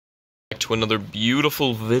To another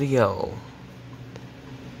beautiful video,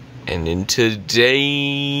 and in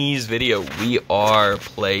today's video we are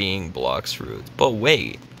playing BLOXFRUITS. But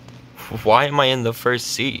wait, why am I in the first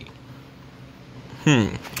sea?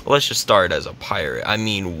 Let's just start as a pirate. I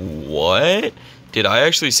mean, what? Did I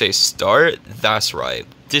actually say start? That's right,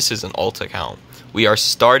 this is an alt account. We are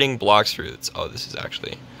starting BLOXFRUITS. Oh, this is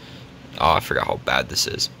actually, I forgot how bad this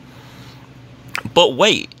is. But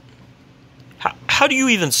wait, how do you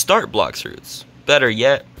even start BLOXFRUITS? Better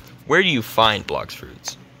yet, where do you find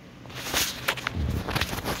BLOXFRUITS?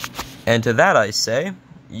 And to that I say,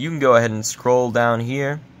 you can go ahead and scroll down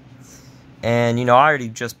here. And, you know, I already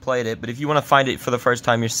just played it, but if you want to find it for the first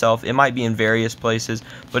time yourself, it might be in various places.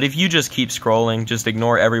 But if you just keep scrolling, just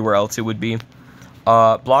ignore everywhere else it would be.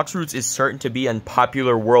 BLOXFRUITS is certain to be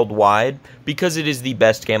unpopular worldwide because it is the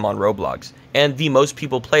best game on Roblox. And the most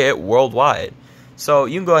people play it worldwide. So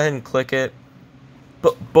you can go ahead and click it.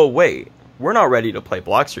 But wait, we're not ready to play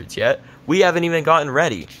BLOXFRUITS yet. We haven't even gotten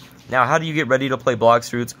ready. Now, how do you get ready to play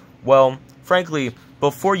BLOXFRUITS? Well, frankly,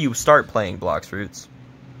 before you start playing BLOXFRUITS,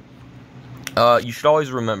 you should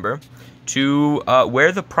always remember to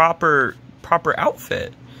wear the proper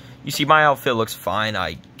outfit. You see, my outfit looks fine,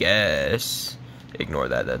 I guess. Ignore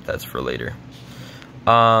that. That's for later.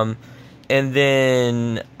 And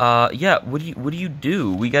then yeah, what do you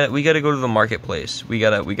do? We gotta go to the marketplace. We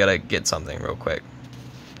gotta get something real quick.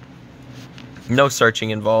 No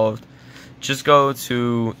searching involved. Just go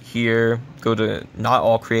to here, go to not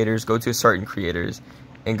all creators, go to certain creators,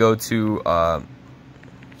 and go to the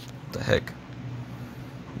heck?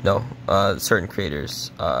 No, certain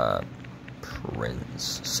creators.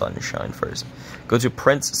 Prince Sunshine first. Go to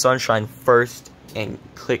Prince Sunshine first and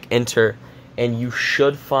click enter, and you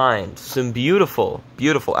should find some beautiful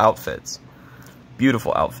outfits.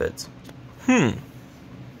 Beautiful outfits.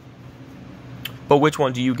 But which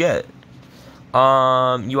one do you get?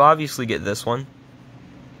 You obviously get this one.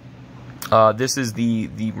 This is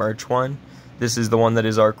the merch one. This is the one that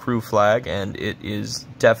is our crew flag, and it is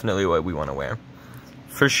definitely what we want to wear.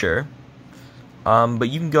 For sure. But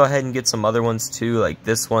you can go ahead and get some other ones too, like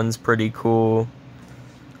this one's pretty cool.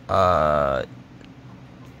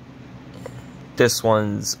 This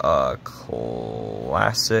one's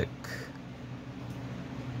classic.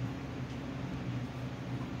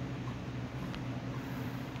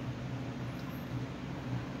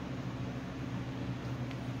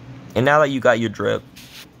 And now that you got your drip,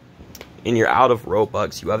 and you're out of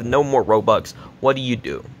Robux, you have no more Robux, what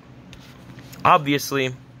do?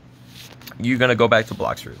 Obviously, you're going to go back to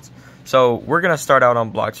BLOXFRUITS. So, we're going to start out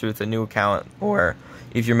on BLOXFRUITS, a new account, or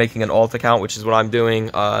if you're making an alt account, which is what I'm doing,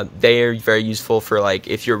 they are very useful for, like,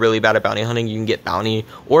 if you're really bad at bounty hunting, you can get bounty,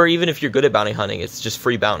 or even if you're good at bounty hunting, it's just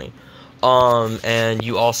free bounty. And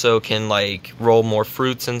you also can, like, roll more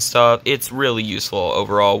fruits and stuff. It's really useful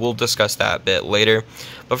overall. We'll discuss that a bit later.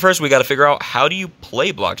 But first, we got to figure out, how do you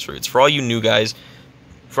play BLOXFRUITS? For all you new guys,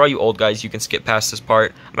 for all you old guys, you can skip past this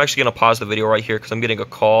part. I'm actually going to pause the video right here because I'm getting a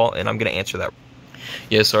call, and I'm going to answer that.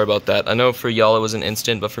 Yeah, sorry about that. I know for y'all it was an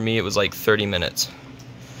instant, but for me it was like 30 minutes.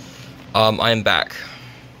 I am back.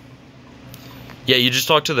 Yeah, you just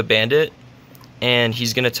talk to the bandit, and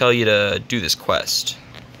he's going to tell you to do this quest.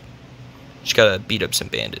 Just gotta beat up some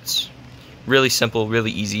bandits. Really simple, really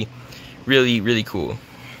easy, really cool.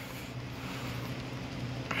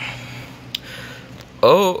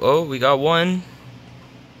 Oh, we got one.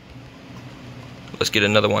 Let's get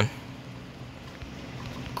another one.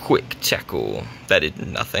 Quick tackle. That did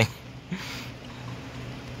nothing.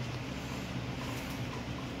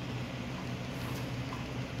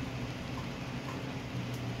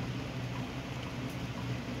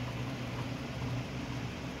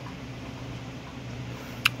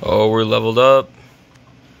 Oh, we're leveled up.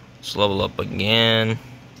 Let's level up again.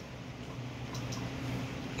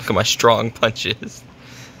 Look at my strong punches.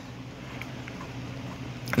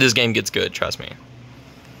 This game gets good, trust me.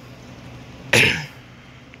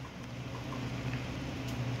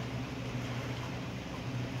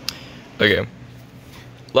 Okay.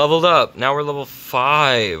 Leveled up. Now we're level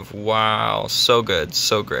 5. Wow. So good.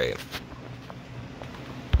 So great.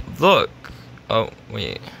 Look. Oh,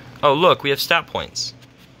 wait. Oh, look. We have stat points.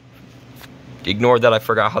 Ignore that I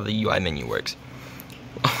forgot how the UI menu works.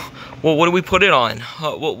 Well, what do we put it on?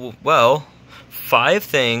 Well, 5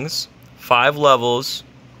 things, 5 levels,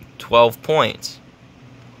 12 points.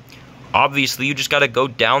 Obviously, you just gotta go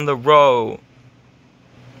down the row.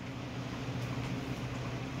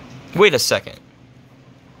 Wait a second.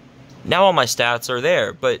 Now all my stats are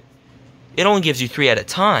there, but it only gives you 3 at a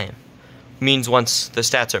time. Means once the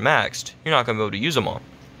stats are maxed, you're not gonna be able to use them all.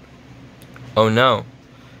 Oh no.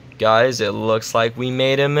 Guys, it looks like we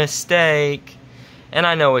made a mistake. And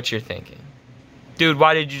I know what you're thinking. Dude,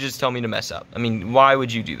 why did you just tell me to mess up? I mean, why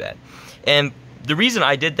would you do that? And the reason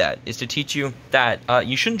I did that is to teach you that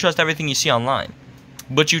you shouldn't trust everything you see online.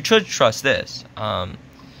 But you should trust this. 1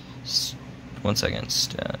 second.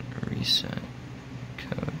 Stat reset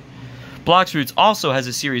code. BLOXFRUITS also has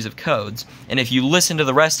a series of codes. And if you listen to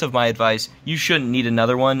the rest of my advice, you shouldn't need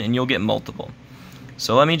another one and you'll get multiple.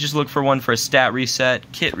 So let me just look for one for a stat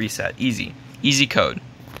reset, kit reset. Easy. Easy code.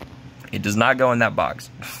 It does not go in that box.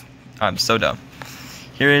 I'm so dumb.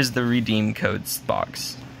 Here is the redeem codes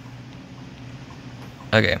box.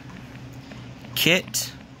 Okay.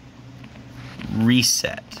 Kit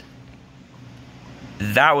reset.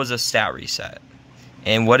 That was a stat reset.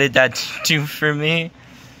 And what did that do for me?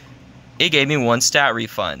 It gave me 1 stat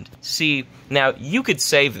refund. See, now you could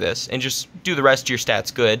save this and just do the rest of your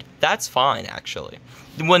stats good. That's fine, actually.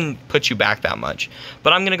 It wouldn't put you back that much.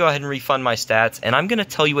 But I'm going to go ahead and refund my stats, and I'm going to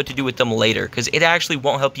tell you what to do with them later, because it actually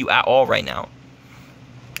won't help you at all right now.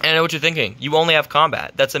 And I know what you're thinking. You only have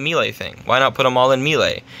combat. That's a melee thing. Why not put them all in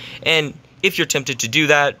melee? And if you're tempted to do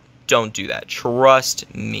that, don't do that.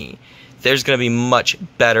 Trust me. There's going to be much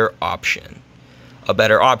better option. A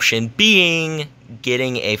better option being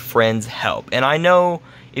getting a friend's help. And I know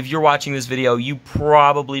if you're watching this video, you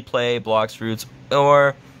probably play BLOXFRUITS,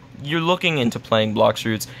 or you're looking into playing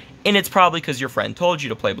BLOXFRUITS, and it's probably because your friend told you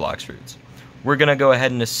to play BLOXFRUITS. We're going to go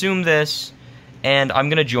ahead and assume this, and I'm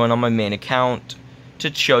going to join on my main account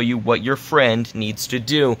to show you what your friend needs to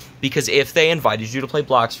do, because if they invited you to play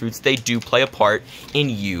BLOXFRUITS, they do play a part in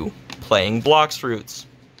you playing BLOXFRUITS.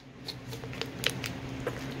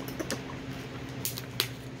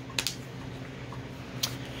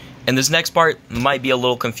 And this next part might be a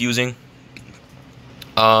little confusing.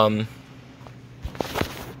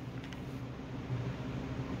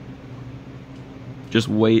 Just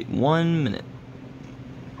wait 1 minute.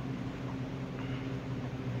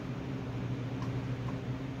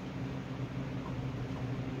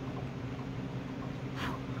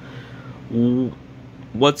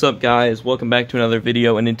 What's up, guys? Welcome back to another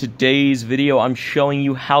video, and in today's video I'm showing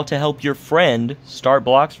you how to help your friend start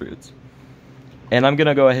BLOXFRUITS. And I'm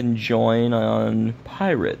gonna go ahead and join on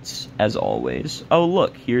Pirates, as always. Oh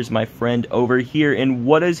look, here's my friend over here, and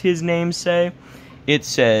what does his name say? It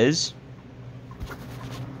says,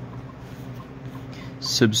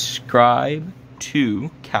 subscribe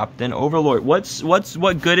to Captain Overlord.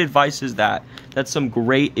 What good advice is that? That's some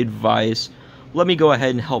great advice. Let me go ahead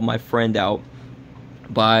and help my friend out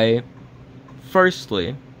by,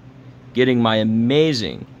 firstly, getting my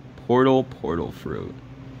amazing Portal fruit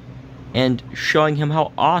and showing him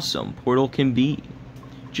how awesome Portal can be,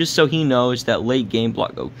 just so he knows that late game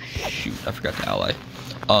block. Oh shoot, I forgot to ally.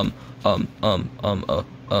 Oh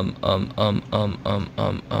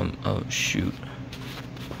shoot.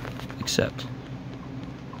 Accept.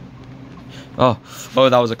 Oh,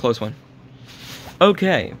 that was a close one.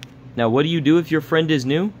 Okay, now what do you do if your friend is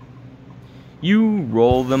new? You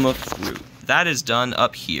roll them a fruit. That is done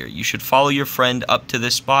up here. You should follow your friend up to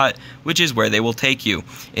this spot, which is where they will take you.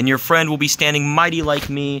 And your friend will be standing mighty like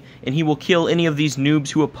me, and he will kill any of these noobs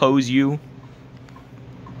who oppose you.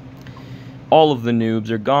 All of the noobs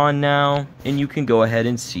are gone now, and you can go ahead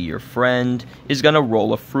and see your friend is gonna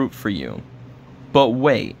roll a fruit for you. But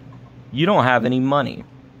wait, you don't have any money.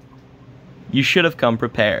 You should have come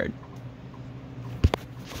prepared.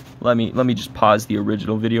 Let me just pause the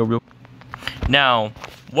original video real quick. Now,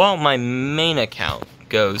 while my main account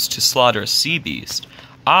goes to slaughter a sea beast,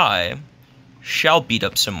 I shall beat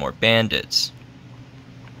up some more bandits.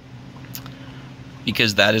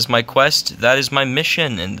 Because that is my quest, that is my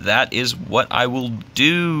mission, and that is what I will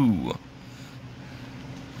do.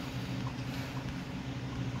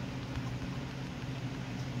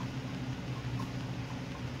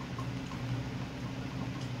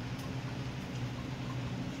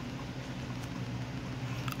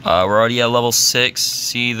 We're already at level 6.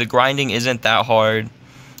 See, the grinding isn't that hard.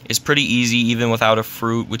 It's pretty easy even without a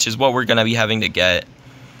fruit, which is what we're going to be having to get.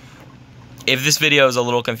 If this video is a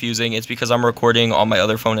little confusing, it's because I'm recording on my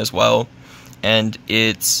other phone as well. And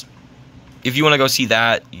if you want to go see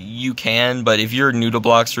that, you can. But if you're new to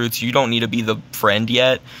BLOXFRUITS, you don't need to be the friend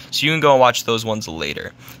yet. So you can go and watch those ones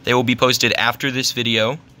later. They will be posted after this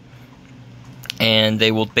video. And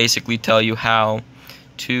they will basically tell you how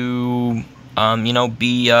to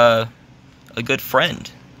be a good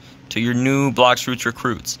friend to your new BLOXFRUITS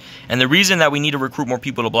recruits. And the reason that we need to recruit more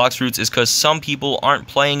people to BLOXFRUITS is because some people aren't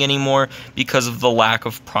playing anymore because of the lack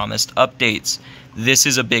of promised updates. This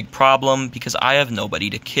is a big problem because I have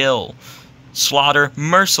nobody to kill, slaughter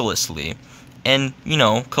mercilessly, and,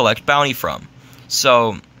 collect bounty from.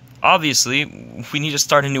 So, obviously, we need to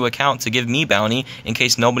start a new account to give me bounty in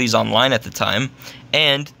case nobody's online at the time.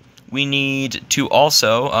 And we need to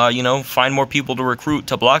also, you know, find more people to recruit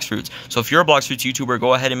to BLOXFRUITS. So if you're a BLOXFRUITS YouTuber,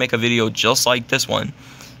 go ahead and make a video just like this one.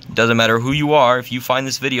 Doesn't matter who you are. If you find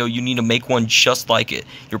this video, you need to make one just like it.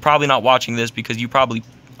 You're probably not watching this because you probably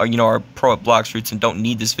are, you know, are pro at BLOXFRUITS and don't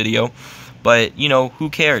need this video. But, you know, who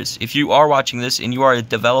cares? If you are watching this and you are a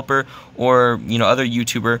developer or, you know, other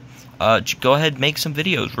YouTuber, go ahead and make some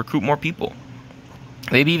videos. Recruit more people.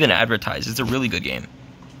 Maybe even advertise. It's a really good game.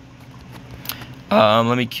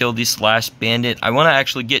 Let me kill this last bandit. I want to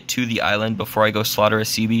actually get to the island before I go slaughter a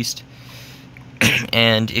sea beast.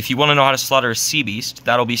 And if you want to know how to slaughter a sea beast,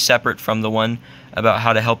 that'll be separate from the one about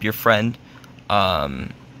how to help your friend.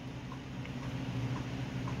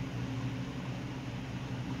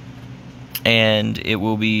 And it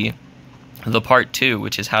will be the part 2,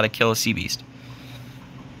 which is how to kill a sea beast.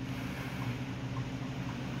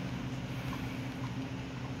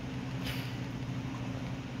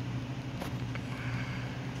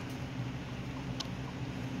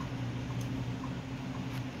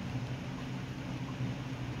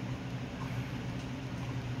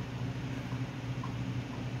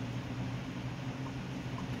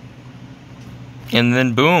 And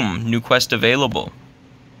then boom, new quest available.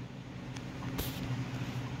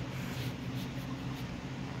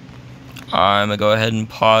 I'm going to go ahead and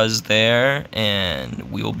pause there,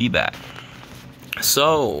 and we will be back.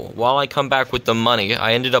 So, while I come back with the money,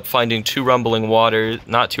 I ended up finding one rumbling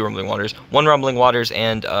waters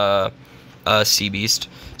and a sea beast.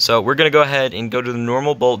 So, we're going to go ahead and go to the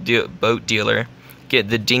normal boat dealer, get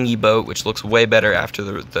the dinghy boat, which looks way better after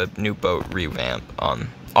the new boat revamp.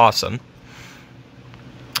 Awesome.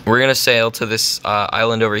 We're going to sail to this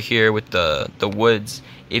island over here with the woods.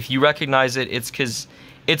 If you recognize it, it's because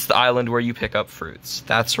it's the island where you pick up fruits.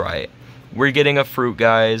 That's right. We're getting a fruit,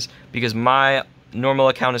 guys, because my normal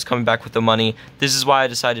account is coming back with the money. This is why I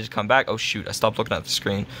decided to come back. Oh, shoot. I stopped looking at the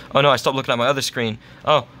screen. Oh, no. I stopped looking at my other screen.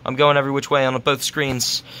 Oh, I'm going every which way on both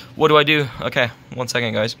screens. What do I do? Okay. 1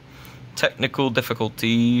 second, guys. Technical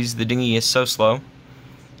difficulties. The dinghy is so slow.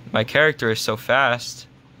 My character is so fast.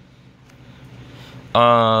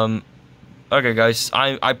 Okay, guys,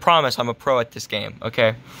 I promise I'm a pro at this game,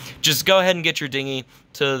 okay? Just go ahead and get your dinghy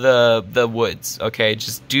to the woods, okay?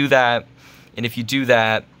 Just do that, and if you do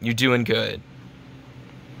that, you're doing good.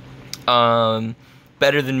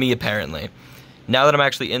 Better than me, apparently. Now that I'm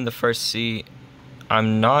actually in the first sea,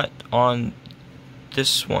 I'm not on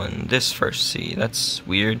this first sea. That's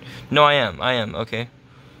weird. No, I am, okay.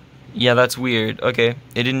 Yeah, that's weird, okay.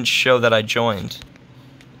 It didn't show that I joined.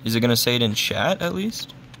 Is it gonna say it in chat, at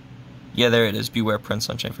least? Yeah, there it is. Beware Prince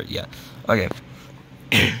Sunshine Fruit. Yeah. Okay.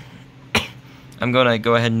 I'm gonna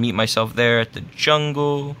go ahead and meet myself there at the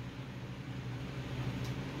jungle.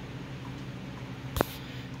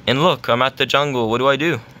 And look, I'm at the jungle. What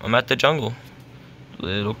do? I'm at the jungle.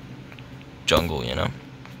 Little jungle, you know.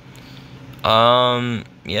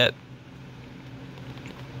 Yep.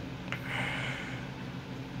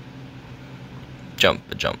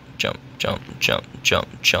 Jump, jump, jump, jump, jump,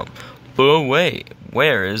 jump, jump. But wait,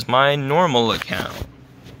 where is my normal account?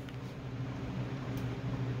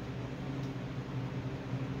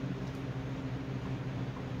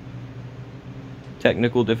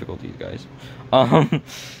 Technical difficulties, guys.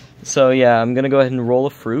 So yeah, I'm gonna go ahead and roll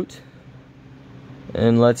a fruit.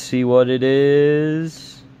 And let's see what it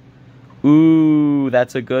is. Ooh,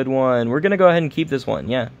 that's a good one. We're gonna go ahead and keep this one,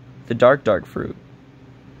 yeah. The dark fruit.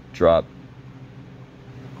 Drop.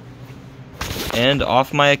 And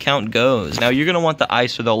off my account goes. Now, you're going to want the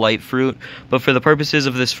ice or the light fruit, but for the purposes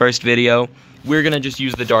of this first video, we're going to just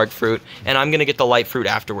use the dark fruit, and I'm going to get the light fruit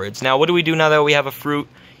afterwards. Now, what do we do now that we have a fruit?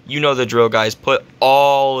 You know the drill, guys. Put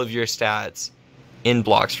all of your stats in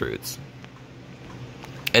BLOXFRUITS.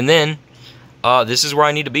 And then, this is where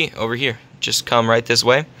I need to be, over here. Just come right this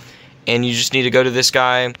way, and you just need to go to this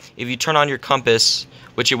guy. If you turn on your compass,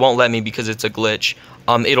 which it won't let me because it's a glitch,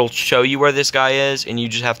 it'll show you where this guy is, and you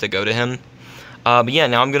just have to go to him. But yeah,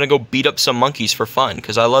 now I'm going to go beat up some monkeys for fun,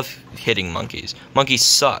 because I love hitting monkeys. Monkeys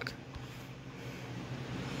suck.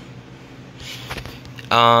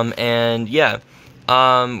 And yeah,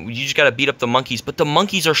 you just got to beat up the monkeys. But the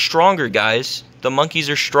monkeys are stronger, guys. The monkeys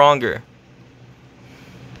are stronger.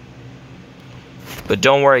 But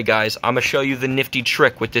don't worry, guys. I'm going to show you the nifty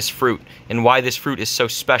trick with this fruit, and why this fruit is so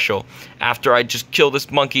special. After I just kill this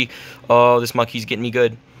monkey. Oh, this monkey's getting me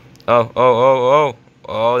good. Oh.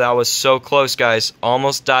 Oh, that was so close, guys.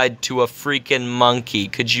 Almost died to a freaking monkey.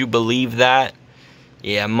 Could you believe that?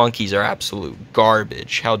 Yeah, monkeys are absolute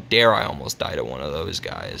garbage. How dare I almost die to one of those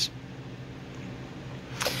guys.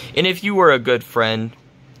 And if you were a good friend,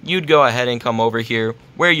 you'd go ahead and come over here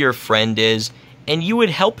where your friend is, and you would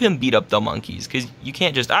help him beat up the monkeys, because you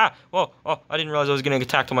can't just, I didn't realize I was getting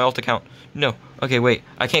attacked on my alt account. No, okay, wait,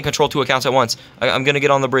 I can't control 2 accounts at once. I'm gonna get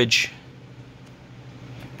on the bridge.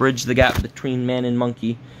 Bridge the gap between man and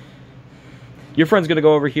monkey. Your friend's gonna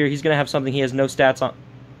go over here, he's gonna have something he has no stats on.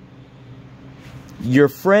 Your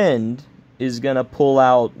friend is gonna pull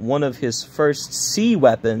out one of his first C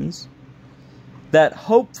weapons that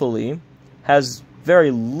hopefully has very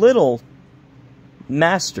little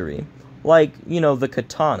mastery. Like, you know, the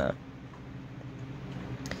katana.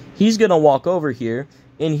 He's gonna walk over here,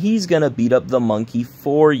 and he's gonna beat up the monkey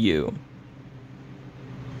for you.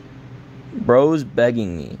 Bro's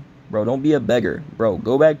begging me. Bro, don't be a beggar. Bro,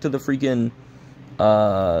 go back to the freaking,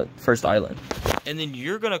 first island. And then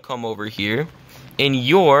you're gonna come over here, and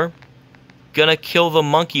you're gonna kill the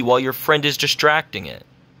monkey while your friend is distracting it.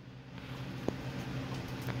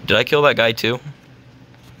 Did I kill that guy too?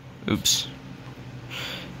 Oops.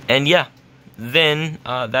 And yeah, then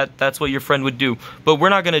that's what your friend would do. But we're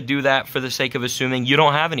not going to do that for the sake of assuming you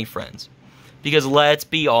don't have any friends. Because let's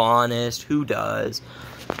be honest, who does?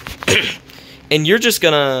 And you're just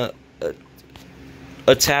going to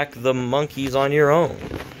attack the monkeys on your own.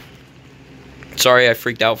 Sorry, I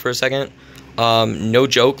freaked out for a second. No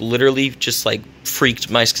joke, literally just like freaked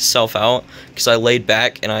myself out because I laid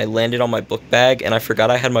back and I landed on my book bag and I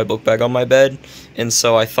forgot I had my book bag on my bed. And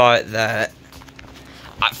so I thought that,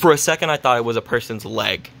 for a second I thought it was a person's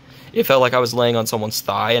leg. It felt like I was laying on someone's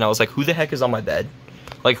thigh and I was like, who the heck is on my bed?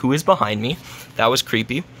 Like, who is behind me? That was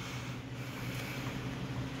creepy.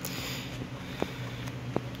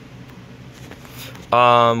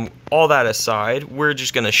 All that aside, we're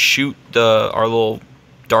just gonna shoot our little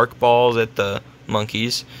dark balls at the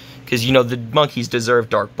monkeys, because you know the monkeys deserve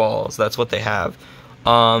dark balls. That's what they have.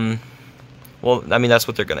 Well, I mean that's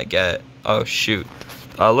what they're gonna get. Oh shoot!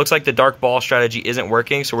 Looks like the dark ball strategy isn't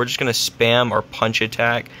working, so we're just gonna spam our punch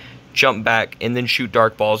attack, jump back, and then shoot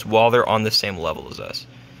dark balls while they're on the same level as us,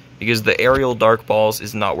 because the aerial dark balls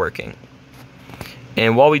is not working.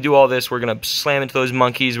 And while we do all this, we're gonna slam into those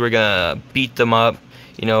monkeys. We're gonna beat them up.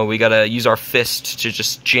 You know, we gotta use our fist to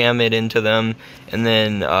just jam it into them, and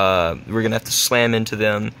then we're gonna have to slam into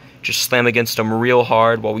them, just slam against them real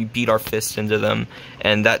hard while we beat our fist into them,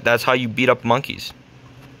 and that's how you beat up monkeys.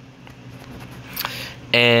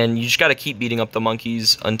 And you just gotta keep beating up the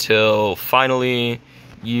monkeys until finally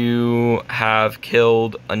you have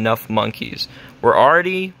killed enough monkeys. We're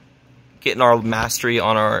already getting our mastery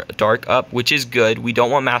on our dark up, which is good. We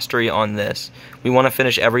don't want mastery on this. We want to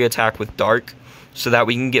finish every attack with dark, so that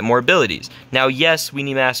we can get more abilities. Now, yes, we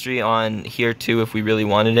need mastery on here too if we really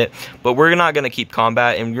wanted it, but we're not going to keep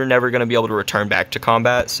combat, and you're never going to be able to return back to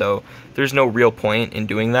combat, so there's no real point in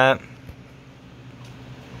doing that.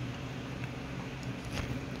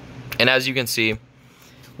 And as you can see,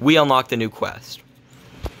 we unlocked a new quest.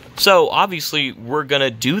 So, obviously, we're going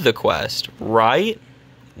to do the quest, right?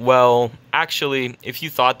 Well, actually, if you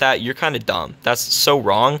thought that, you're kind of dumb. That's so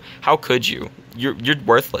wrong. How could you? You're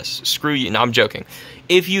worthless. Screw you. No, I'm joking.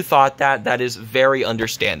 If you thought that, that is very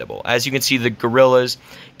understandable. As you can see, the gorillas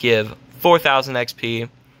give 4,000 XP,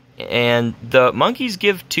 and the monkeys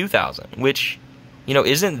give 2,000, which, you know,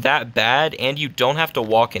 isn't that bad, and you don't have to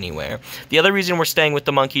walk anywhere. The other reason we're staying with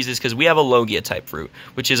the monkeys is because we have a Logia type fruit,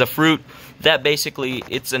 which is a fruit that basically,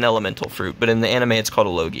 it's an elemental fruit, but in the anime it's called a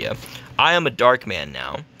Logia. I am a dark man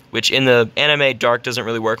now, which in the anime, dark doesn't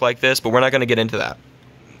really work like this, but we're not going to get into that.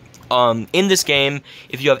 In this game,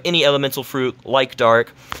 if you have any elemental fruit like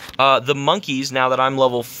dark, the monkeys, now that I'm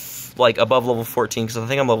level, above level 14, because I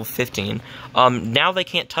think I'm level 15, now they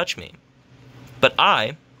can't touch me. But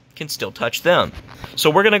I can still touch them.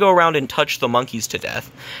 So we're going to go around and touch the monkeys to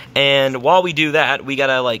death. And while we do that, we got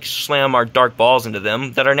to, slam our dark balls into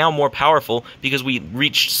them that are now more powerful because we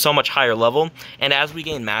reached so much higher level. And as we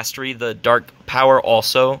gain mastery, the dark power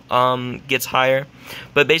also gets higher.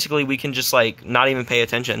 But basically, we can just, not even pay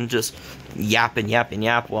attention, just yap and yap and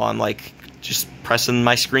yap while I'm, just pressing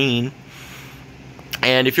my screen.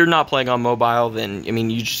 And if you're not playing on mobile, then, I mean,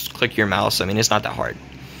 you just click your mouse. I mean, it's not that hard.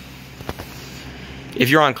 If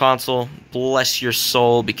you're on console, bless your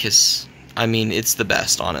soul, because, I mean, it's the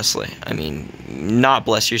best, honestly. I mean, not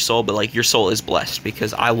bless your soul, but, your soul is blessed,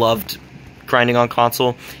 because I loved grinding on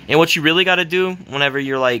console. And what you really gotta do whenever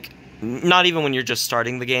you're, not even when you're just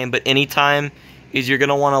starting the game, but anytime, is you're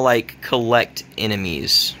gonna wanna, collect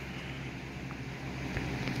enemies.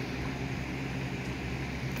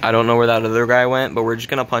 I don't know where that other guy went, but we're just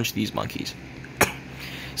gonna punch these monkeys.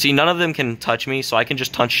 See, none of them can touch me, so I can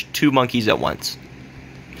just touch 2 monkeys at once.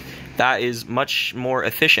 That is much more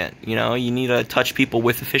efficient, you know? You need to touch people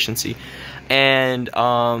with efficiency. And,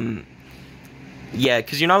 yeah,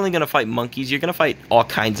 because you're not only going to fight monkeys, you're going to fight all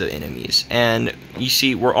kinds of enemies. And you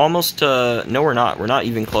see, we're almost to... No, we're not. We're not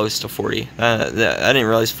even close to 40. I didn't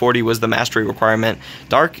realize 40 was the mastery requirement.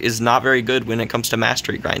 Dark is not very good when it comes to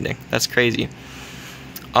mastery grinding. That's crazy.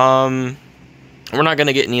 We're not going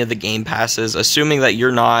to get any of the game passes. Assuming that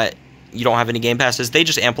you don't have any game passes, they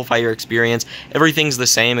just amplify your experience. Everything's the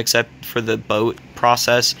same except for the boat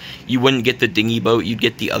process. You wouldn't get the dinghy boat, you'd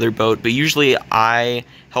get the other boat. But usually I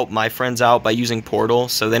help my friends out by using Portal,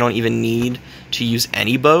 so they don't even need to use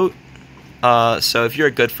any boat. So if you're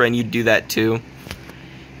a good friend, you'd do that too.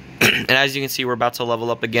 And as you can see, we're about to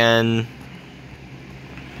level up again.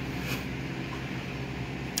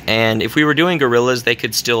 And if we were doing gorillas, they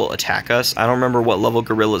could still attack us. I don't remember what level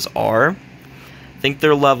gorillas are. I think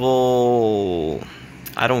they're level...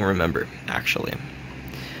 I don't remember, actually.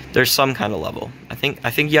 There's some kind of level. I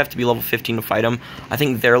think you have to be level 15 to fight them. I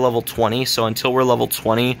think they're level 20, so until we're level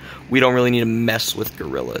 20, we don't really need to mess with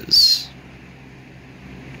gorillas.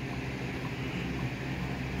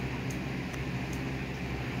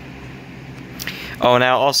 Oh,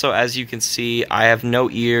 now also, as you can see, I have no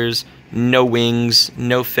ears, no wings,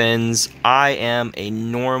 no fins. I am a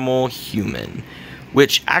normal human,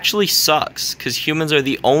 which actually sucks, because humans are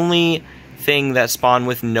the only thing that spawn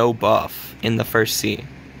with no buff in the first sea.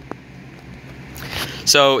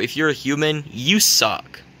 So, if you're a human, you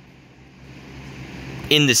suck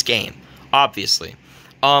in this game, obviously.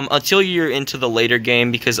 Until you're into the later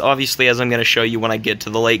game, because obviously, as I'm going to show you when I get to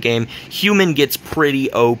the late game, human gets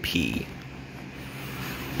pretty OP.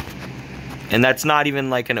 And that's not even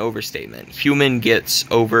like an overstatement. Human gets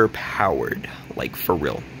overpowered, like for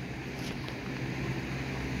real.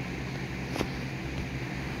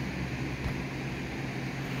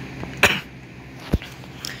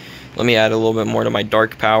 Let me add a little bit more to my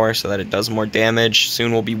dark power so that it does more damage.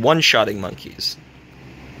 Soon we'll be one-shotting monkeys.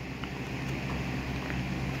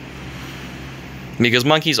 Because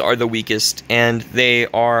monkeys are the weakest, and they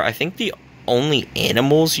are, I think, the only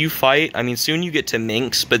animals you fight. I mean, soon you get to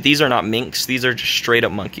minks, but these are not minks. These are just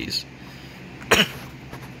straight-up monkeys.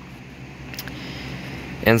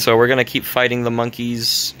 And so we're going to keep fighting the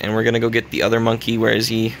monkeys, and we're going to go get the other monkey. Where is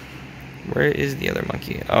he? Where is the other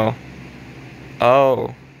monkey? Oh.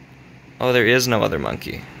 Oh. Oh, there is no other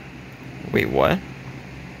monkey. Wait, what?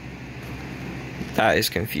 That is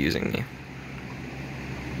confusing me.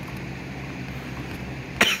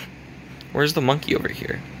 Where's the monkey over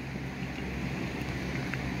here?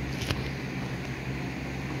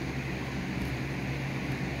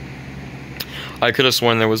 I could have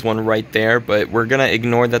sworn there was one right there, but we're gonna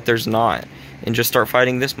ignore that there's not, and just start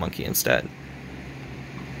fighting this monkey instead.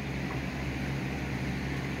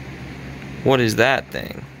 What is that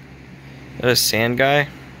thing? Is that a sand guy?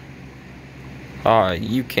 Ah,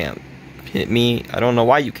 you can't hit me. I don't know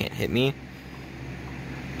why you can't hit me.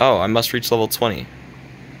 Oh, I must reach level 20.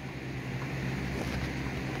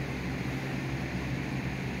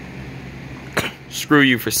 Screw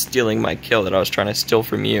you for stealing my kill that I was trying to steal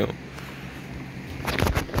from you.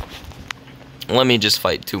 Let me just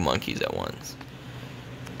fight two monkeys at once.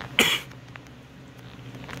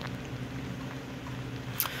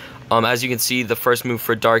 As you can see, the first move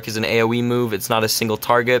for Dark is an AoE move. It's not a single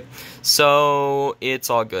target, so it's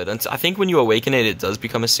all good. And I think when you awaken it, it does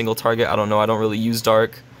become a single target. I don't know. I don't really use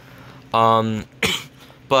Dark. But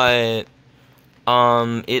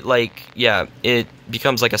it like, yeah, it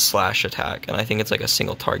becomes like a slash attack, and I think it's like a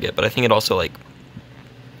single target. But I think it also like,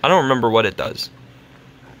 I don't remember what it does.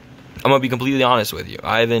 I'm gonna be completely honest with you.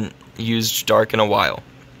 I haven't used Dark in a while.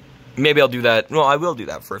 Maybe I'll do that. Well, I will do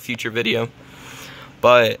that for a future video,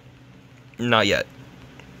 but not yet.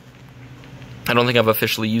 I don't think I've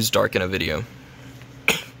officially used Dark in a video.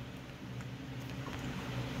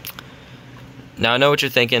 Now I know what you're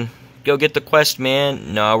thinking. Go get the quest,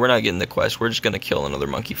 man. No, we're not getting the quest. We're just gonna kill another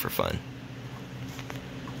monkey for fun.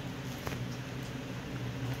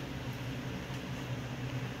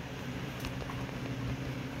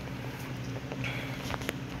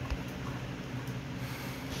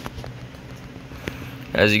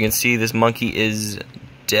 As you can see, this monkey is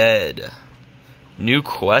dead. New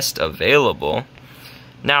quest available.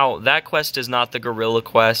 Now, that quest is not the gorilla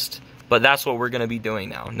quest, but that's what we're going to be doing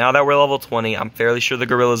now. Now that we're level 20, I'm fairly sure the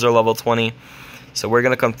gorillas are level 20. So we're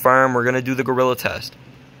going to confirm, we're going to do the gorilla test.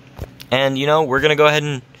 And, you know, we're going to go ahead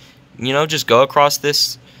and, you know, just go across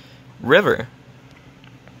this river.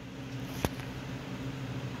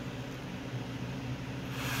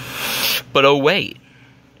 But oh wait,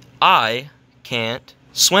 I can't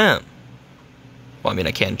swim. Well, I mean,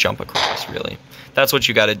 I can't jump across, really. That's what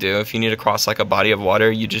you gotta do. If you need to cross like a body of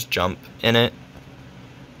water, you just jump in it.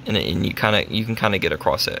 and you can kind of get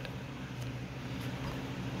across it.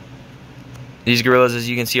 These gorillas, as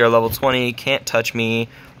you can see, are level 20. Can't touch me.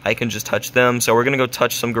 I can just touch them. So we're gonna go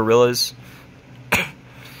touch some gorillas.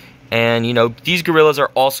 And, you know, these gorillas are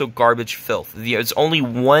also garbage filth. There's only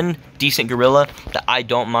one decent gorilla that I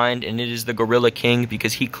don't mind, and it is the Gorilla King,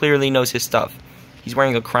 because he clearly knows his stuff. He's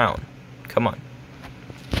wearing a crown. Come on.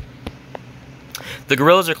 The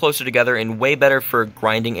gorillas are closer together and way better for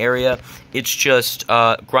grinding area. It's just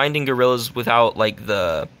grinding gorillas without, like,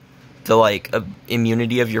 the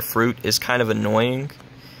immunity of your fruit is kind of annoying.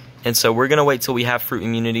 And so we're going to wait till we have fruit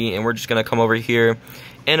immunity, and we're just going to come over here.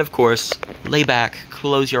 And, of course, lay back,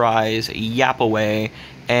 close your eyes, yap away,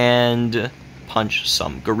 and punch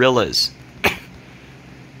some gorillas.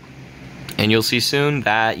 And you'll see soon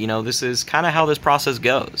that, you know, this is kind of how this process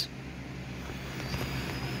goes.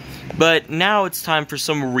 But now it's time for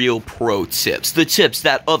some real pro tips. The tips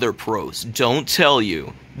that other pros don't tell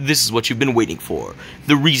you. This is what you've been waiting for.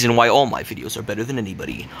 The reason why all my videos are better than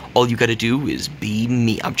anybody. All you gotta do is be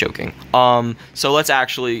me. I'm joking. So let's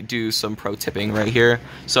actually do some pro tipping right here.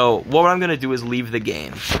 So what I'm gonna do is leave the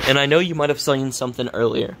game. And I know you might have seen something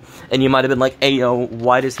earlier. And you might have been like, hey yo,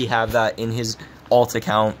 why does he have that in his alt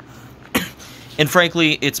account? And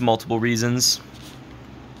frankly, it's multiple reasons.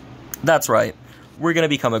 That's right. We're gonna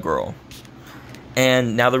become a girl.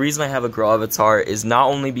 And now the reason I have a girl avatar is not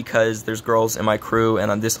only because there's girls in my crew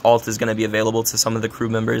and this alt is going to be available to some of the crew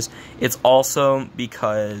members. It's also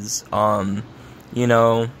because, you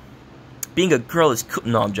know, being a girl is cool.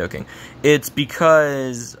 No, I'm joking. It's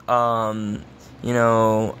because, you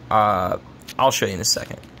know, I'll show you in a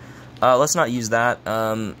second. Let's not use that.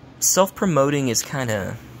 Self-promoting is kind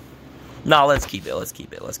of... Nah, let's keep it. Let's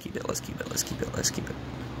keep it. Let's keep it. Let's keep it. Let's keep it. Let's keep it.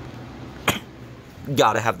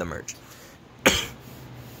 Gotta have the merch.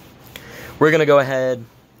 We're going to go ahead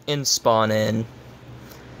and spawn in,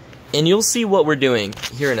 and you'll see what we're doing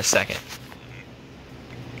here in a second.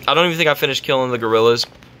 I don't even think I finished killing the gorillas,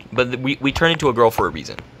 but we turn into a girl for a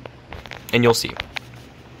reason, and you'll see.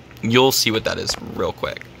 You'll see what that is real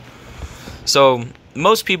quick. So,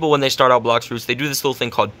 most people, when they start out BLOXFRUITS, they do this little thing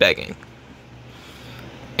called begging.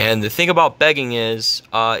 And the thing about begging is,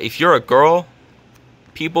 if you're a girl,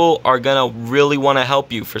 people are going to really want to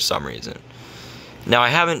help you for some reason. Now, I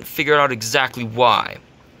haven't figured out exactly why,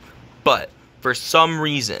 but for some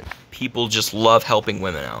reason, people just love helping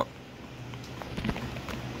women out.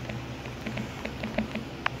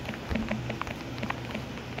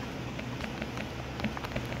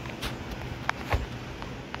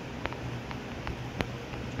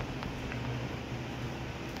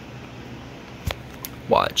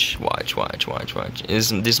 Watch.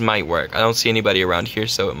 This might work. I don't see anybody around here,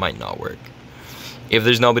 so it might not work. If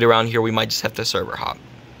there's nobody around here, we might just have to server hop.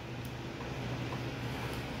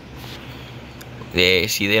 Yeah,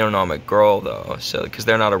 see, they don't know I'm a girl, though, so because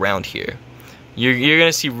they're not around here. You're going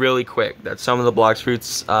to see really quick that some of the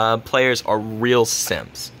BLOXFRUITS players are real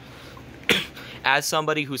simps. As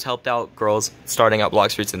somebody who's helped out girls starting out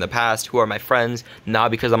BLOXFRUITS in the past, who are my friends, not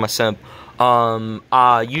because I'm a simp,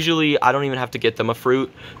 usually I don't even have to get them a fruit,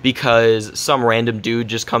 because some random dude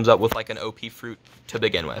just comes up with like an OP fruit to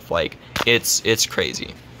begin with. Like, it's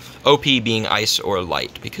crazy. OP being ice or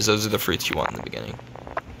light, because those are the fruits you want in the beginning.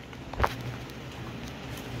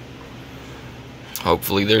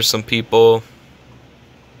 Hopefully there's some people.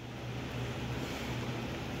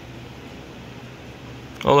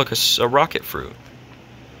 Oh look, a rocket fruit.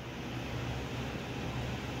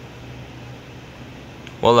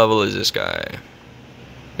 What level is this guy?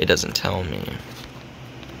 It doesn't tell me.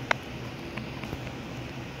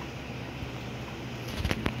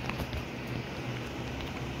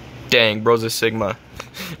 Dang, bro's a Sigma.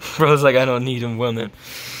 Bro's like, I don't need a woman.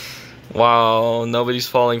 Wow, nobody's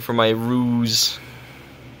falling for my ruse.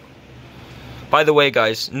 By the way,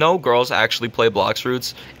 guys, no girls actually play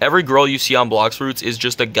BLOXFRUITS. Every girl you see on BLOXFRUITS is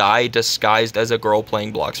just a guy disguised as a girl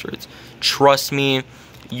playing BLOXFRUITS. Trust me,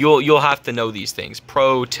 you'll have to know these things.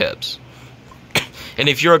 Pro tips. And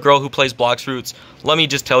if you're a girl who plays BLOXFRUITS, let me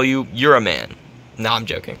just tell you, you're a man. No, I'm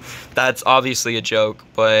joking. That's obviously a joke,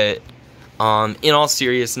 but in all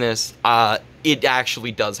seriousness, it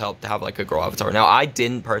actually does help to have like a girl avatar. Now, I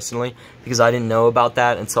didn't personally, because I didn't know about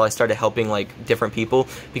that until I started helping like different people,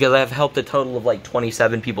 because I have helped a total of like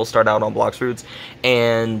 27 people start out on BLOXFRUITS,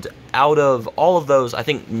 and out of all of those, I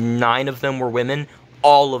think 9 of them were women.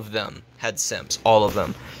 All of them had simps, all of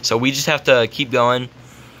them. So we just have to keep going,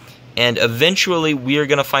 and eventually we are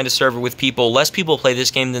going to find a server with people. Less people play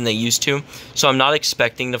this game than they used to, so I'm not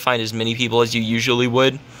expecting to find as many people as you usually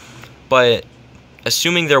would, but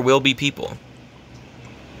assuming there will be people.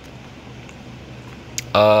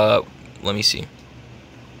 Let me see.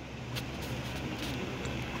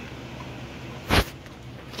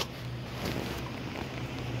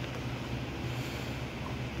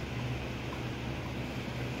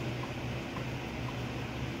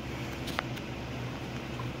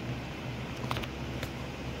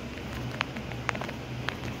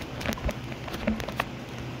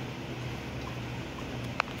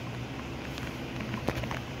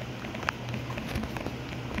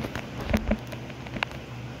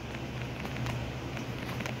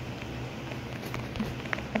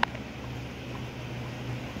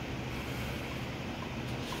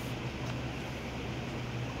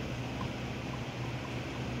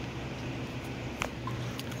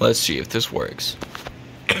 Let's see if this works.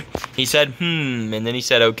 He said, and then he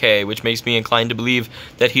said, okay, which makes me inclined to believe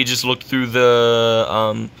that he just looked through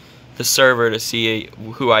the server to see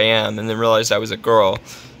who I am, and then realized I was a girl.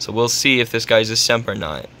 So we'll see if this guy's a simp or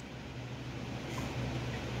not.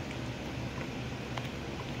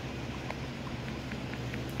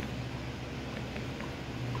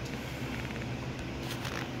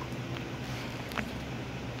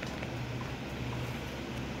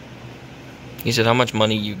 He said, how much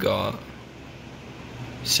money you got?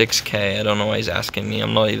 6K. I don't know why he's asking me.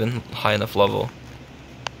 I'm not even high enough level.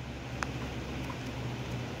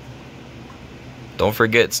 Don't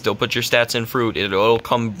forget, still put your stats in fruit. It'll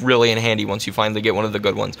come really in handy once you finally get one of the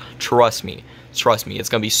good ones. Trust me. Trust me. It's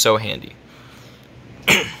going to be so handy.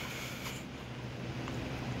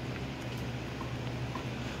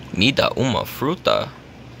 Me da uma fruta.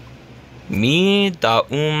 Me da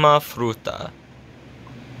uma fruta.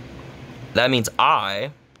 That means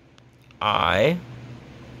I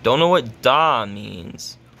don't know what da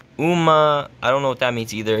means. Uma, I don't know what that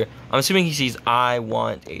means either. I'm assuming he sees I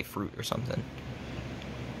want a fruit or something.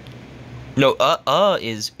 No,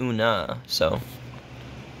 is una, so.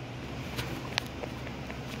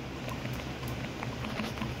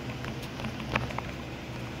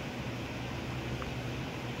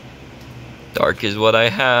 Dark is what I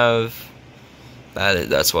have.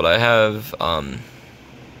 That's what I have.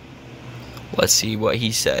 Let's see what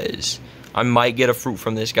he says. I might get a fruit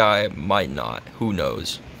from this guy, might not. Who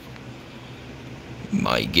knows?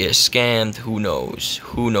 Might get scammed, who knows?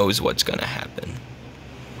 Who knows what's gonna happen?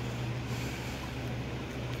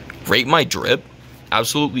 Rate my drip.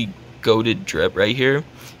 Absolutely goated drip right here.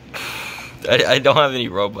 I don't have any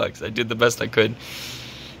Robux. I did the best I could.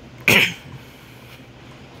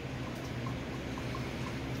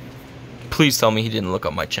 Please tell me he didn't look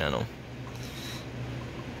up my channel.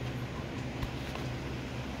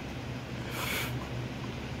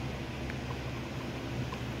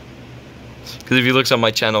 Because if he looks on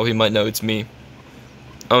my channel, he might know it's me.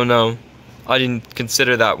 Oh no. I didn't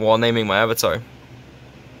consider that while naming my avatar.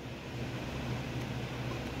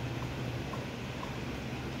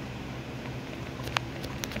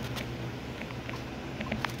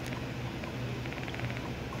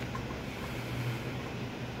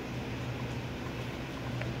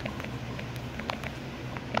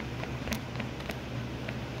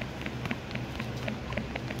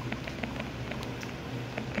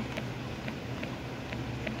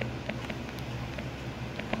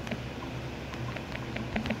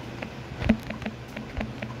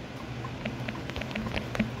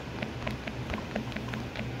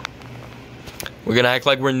 We're gonna act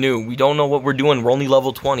like we're new. We don't know what we're doing. We're only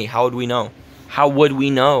level 20. How would we know? How would we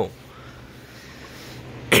know?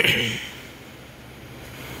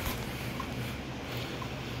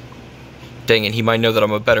 Dang it, he might know that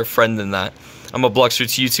I'm a better friend than that. I'm a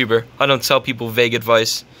BLOXFRUITS YouTuber. I don't tell people vague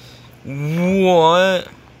advice. What?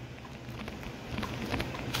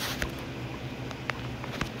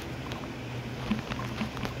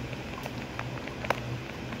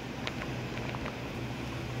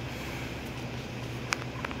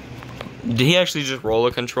 Did he actually just roll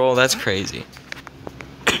a control? That's crazy.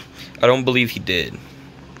 I don't believe he did.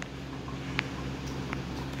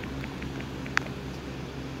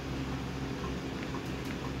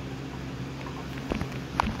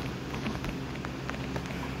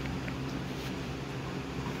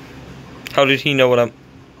 How did he know what I'm...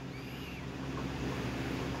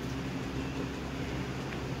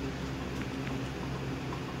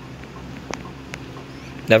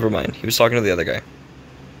 Never mind. He was talking to the other guy.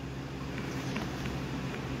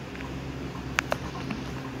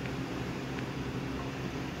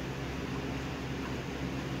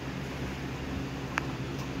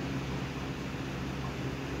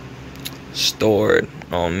 Stored.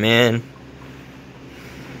 Oh man.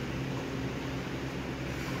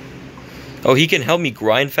 Oh, he can help me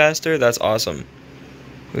grind faster? That's awesome.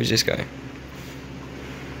 Who's this guy?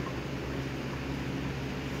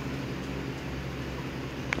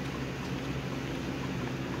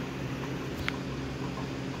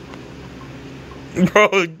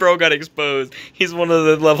 Bro got exposed. He's one of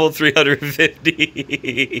the level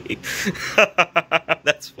 350.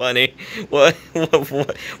 That's funny. What?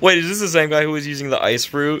 Wait, is this the same guy who was using the ice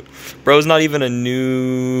fruit? Bro's not even a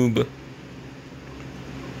noob.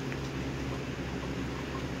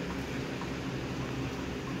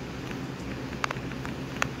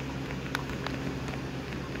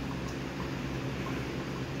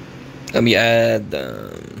 Let me add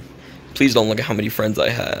them. Please don't look at how many friends I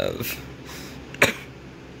have.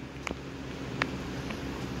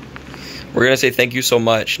 We're gonna say thank you so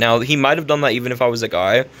much. Now, he might have done that even if I was a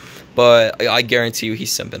guy, but I guarantee you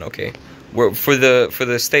he's simping. Okay, for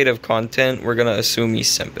the state of content, we're gonna assume he's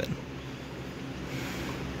simping.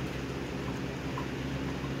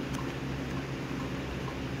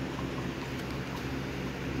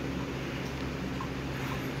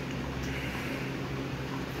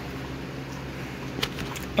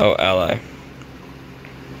 Oh, ally.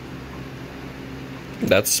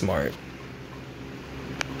 That's smart.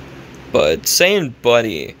 But saying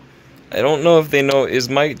buddy, I don't know if they know, does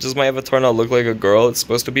my avatar not look like a girl? It's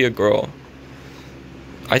supposed to be a girl.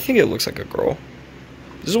 I think it looks like a girl.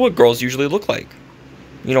 This is what girls usually look like.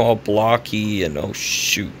 You know, all blocky and oh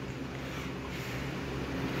shoot.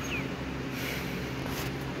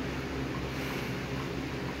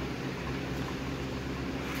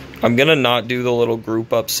 I'm gonna not do the little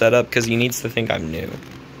group up setup because he needs to think I'm new.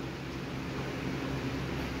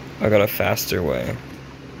 I got a faster way.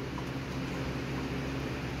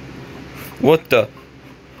 What the?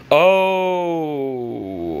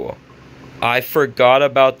 Oh! I forgot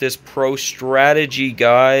about this pro strategy,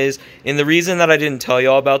 guys. And the reason that I didn't tell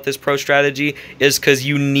y'all about this pro strategy is because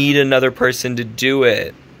you need another person to do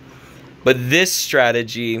it. But this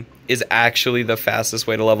strategy is actually the fastest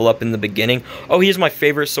way to level up in the beginning. Oh, here's my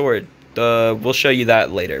favorite sword. We'll show you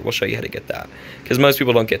that later. We'll show you how to get that. Because most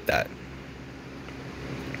people don't get that.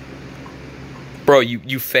 Bro,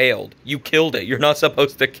 you failed. You killed it. You're not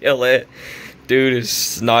supposed to kill it. Dude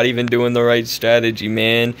is not even doing the right strategy,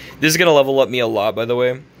 man. This is going to level up me a lot, by the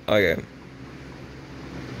way. Okay.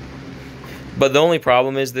 But the only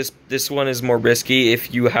problem is this one is more risky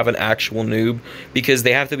if you have an actual noob, because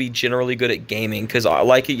they have to be generally good at gaming. Because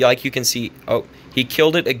like you can see, oh, he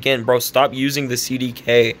killed it again, bro. Stop using the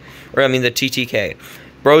CDK, or I mean the TTK.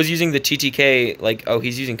 Bro's using the TTK, like, oh,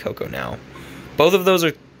 he's using Coco now. Both of those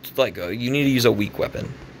are like, you need to use a weak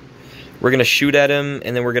weapon. We're gonna shoot at him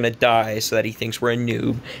and then we're gonna die so that he thinks we're a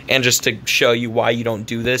noob. And just to show you why you don't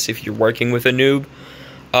do this if you're working with a noob,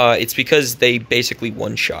 it's because they basically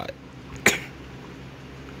one shot.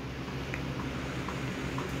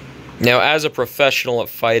 Now, as a professional at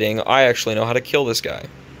fighting, I actually know how to kill this guy.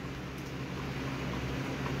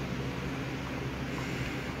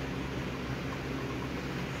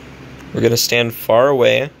 We're gonna stand far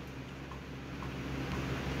away.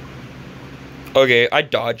 Okay, I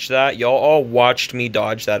dodged that. Y'all all watched me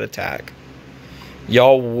dodge that attack.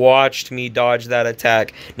 Y'all watched me dodge that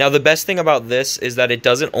attack. Now, the best thing about this is that it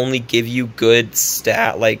doesn't only give you good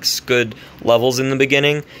good levels in the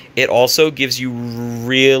beginning. It also gives you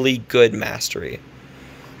really good mastery.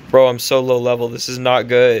 Bro, I'm so low level. This is not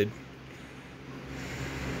good.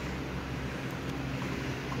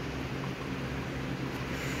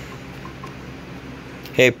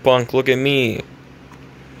 Hey, punk, look at me.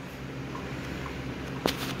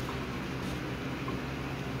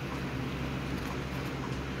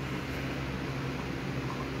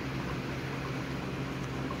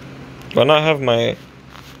 Why do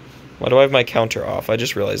I have my counter off? I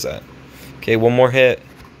just realized that. Okay, one more hit.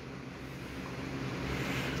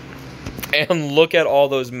 And look at all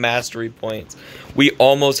those mastery points. We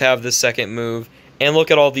almost have the second move. And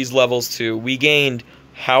look at all these levels too. We gained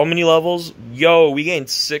how many levels? Yo, we gained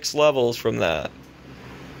 6 levels from that.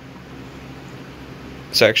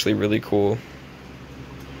 It's actually really cool.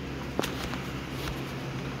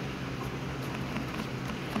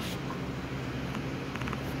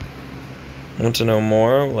 Want to know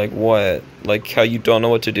more? Like what? Like how you don't know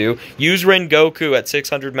what to do? Use Rengoku at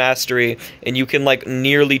 600 mastery and you can like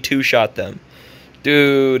nearly 2-shot them.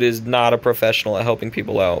 Dude is not a professional at helping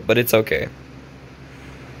people out, but it's okay.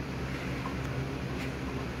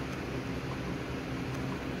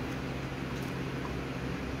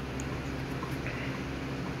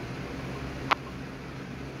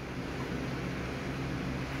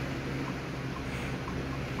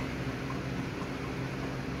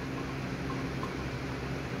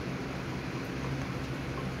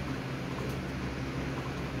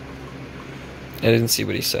 I didn't see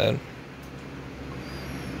what he said.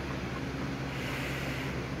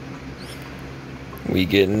 We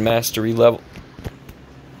getting mastery level.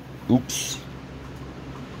 Oops.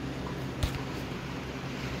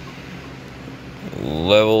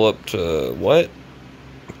 Level up to what?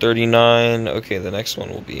 39. Okay, the next one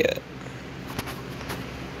will be it.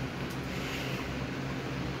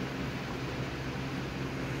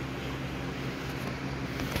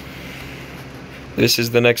 This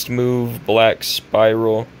is the next move, Black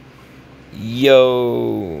Spiral.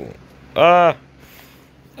 Yo. Ah.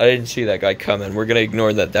 I didn't see that guy coming. We're going to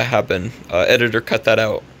ignore that happened. Editor, cut that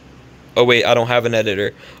out. Oh, wait, I don't have an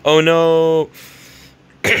editor. Oh, no.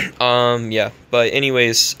 Yeah, but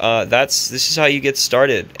anyways, this is how you get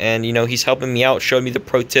started, and you know, he's helping me out, showed me the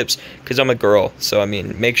pro tips, because I'm a girl, so I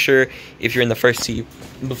mean, make sure if you're in the first tee,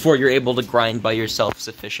 before you're able to grind by yourself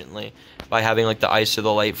sufficiently, by having like the ice or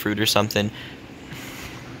the light fruit or something.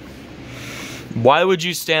 Why would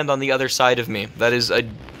you stand on the other side of me? That's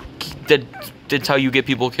how you get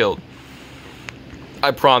people killed.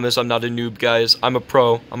 I promise I'm not a noob, guys. I'm a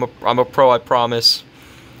pro. I'm a pro, I promise.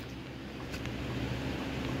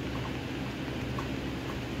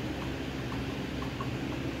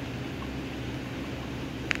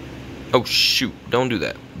 Oh shoot, don't do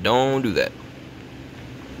that. Don't do that.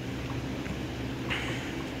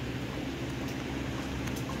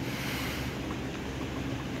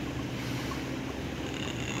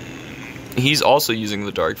 He's also using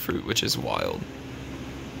the dark fruit, which is wild.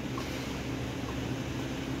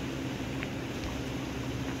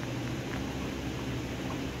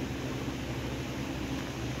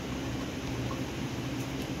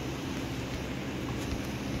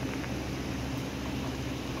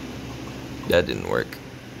 That didn't work.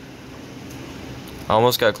 I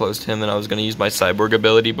almost got close to him and I was going to use my cyborg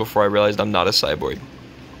ability before I realized I'm not a cyborg.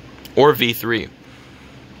 Or V3.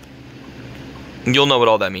 You'll know what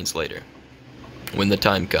all that means later. When the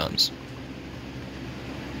time comes.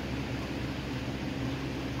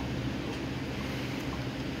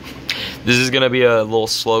 This is going to be a little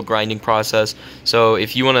slow grinding process. So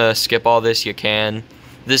if you want to skip all this, you can.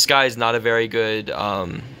 This guy is not a very good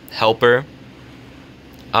helper.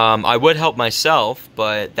 I would help myself,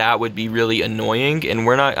 but that would be really annoying, and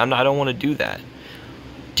I don't want to do that.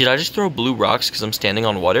 Did I just throw blue rocks because I'm standing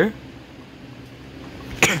on water?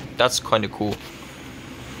 That's kind of cool.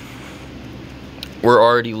 We're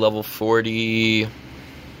already level 40.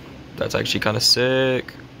 That's actually kind of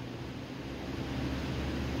sick.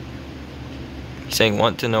 He's saying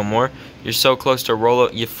want to know more. You're so close to roll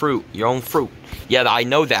out your own fruit. Yeah, I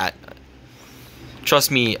know that.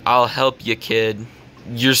 Trust me, I'll help you, kid.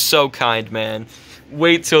 You're so kind, man.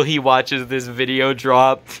 Wait till he watches this video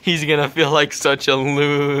drop. He's gonna feel like such a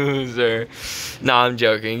loser. Nah, I'm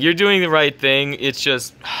joking. You're doing the right thing. It's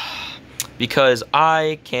just because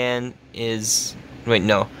I is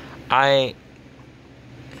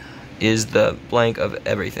the blank of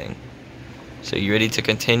everything. So you ready to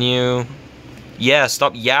continue? Yeah,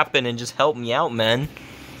 stop yapping and just help me out, man.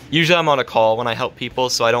 Usually I'm on a call when I help people,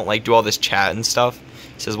 so I don't like do all this chat and stuff.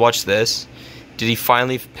 He says, watch this. Did he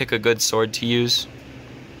finally pick a good sword to use?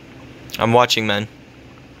 I'm watching, man.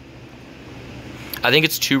 I think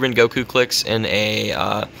it's 2 Rengoku clicks and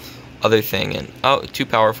a other thing, and oh, too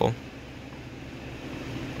powerful.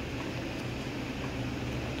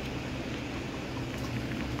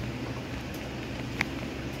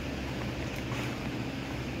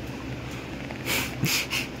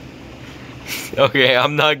 Okay,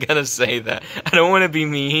 I'm not gonna say that. I don't want to be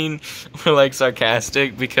mean or like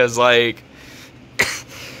sarcastic because like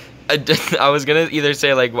I was gonna either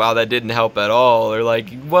say like, wow, that didn't help at all, or like,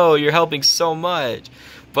 whoa, you're helping so much,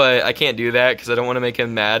 but I can't do that because I don't want to make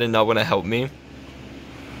him mad and not want to help me.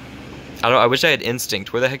 I wish I had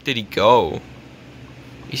instinct. Where the heck did he go?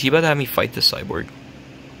 Is he about to have me fight the cyborg?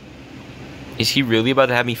 Is he really about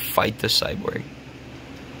to have me fight the cyborg?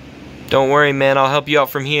 Don't worry, man, I'll help you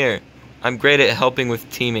out from here. I'm great at helping with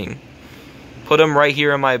teaming. Put him right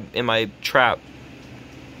here in my trap.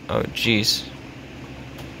 Oh, jeez.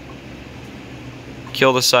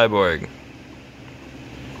 Kill the cyborg.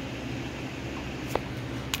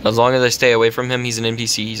 As long as I stay away from him, he's an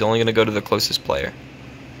NPC. He's only going to go to the closest player.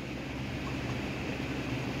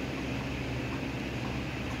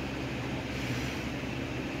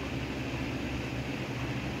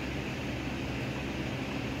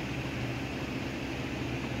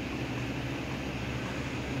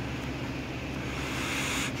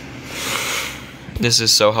 This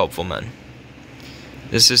is so helpful, man.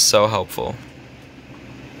 This is so helpful.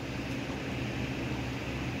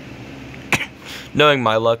 Knowing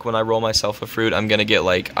my luck, when I roll myself a fruit, I'm gonna get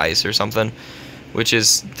like ice or something, which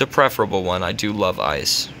is the preferable one. I do love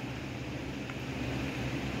ice.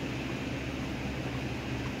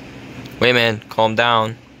 Wait, man, calm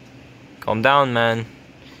down. Calm down, man.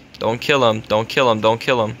 Don't kill him. Don't kill him. Don't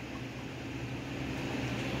kill him.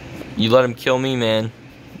 You let him kill me, man.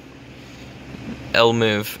 L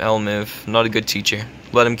move. L move. I'm not a good teacher.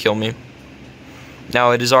 Let him kill me.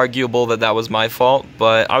 Now, it is arguable that that was my fault,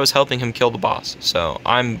 but I was helping him kill the boss, so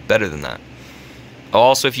I'm better than that.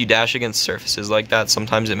 Also, if you dash against surfaces like that,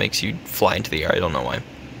 sometimes it makes you fly into the air. I don't know why.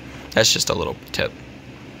 That's just a little tip.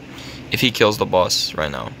 If he kills the boss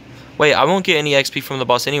right now. Wait, I won't get any XP from the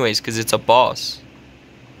boss anyways, because it's a boss.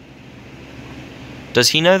 Does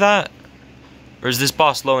he know that? Or is this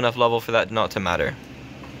boss low enough level for that not to matter?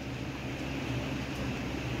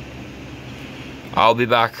 I'll be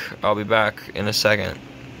back in a second.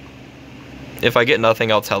 If I get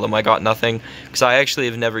nothing, I'll tell him I got nothing. Because I actually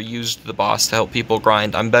have never used the boss to help people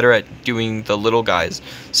grind. I'm better at doing the little guys.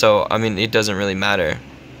 So, I mean, it doesn't really matter.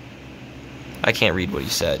 I can't read what he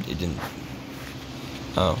said. It didn't...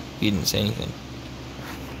 Oh, he didn't say anything.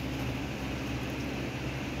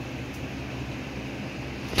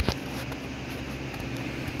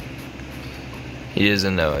 He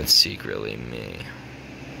doesn't know it's secretly me.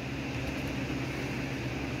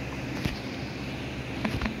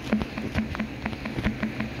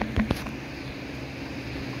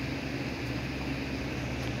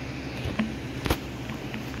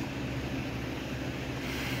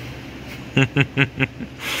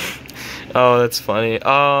 Oh, that's funny.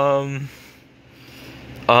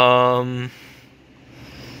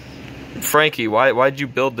 Frankie, why'd you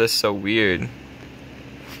build this so weird?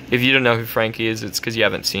 If you don't know who Frankie is, it's because you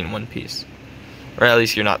haven't seen One Piece. Or at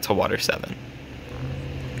least you're not to Water 7.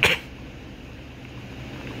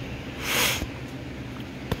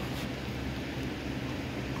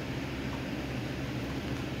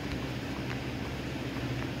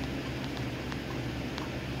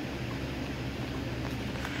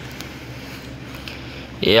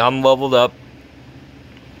 Yeah, I'm leveled up.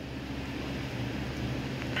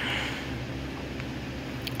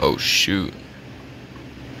 Oh, shoot.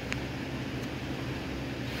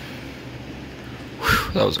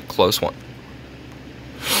 Whew, that was a close one.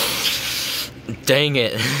 Dang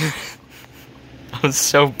it. I'm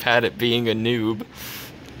so bad at being a noob.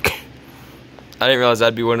 I didn't realize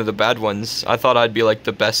I'd be one of the bad ones. I thought I'd be like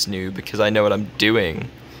the best noob because I know what I'm doing.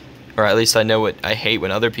 Or at least I know what I hate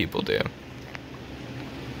when other people do.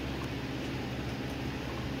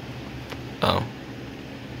 Oh.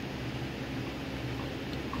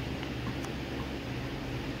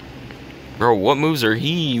 Bro, what moves are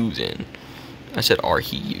he using? I said, are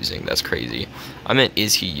he using? That's crazy. I meant,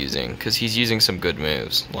 is he using? Because he's using some good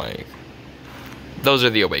moves. Like, those are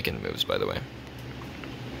the awakened moves, by the way.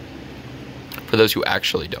 For those who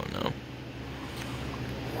actually don't know.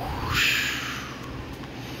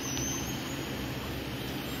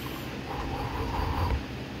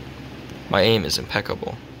 My aim is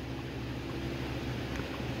impeccable.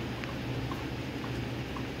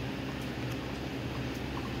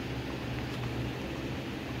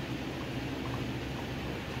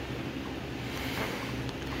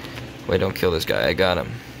 Wait, don't kill this guy. I got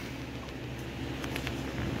him.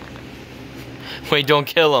 Wait, don't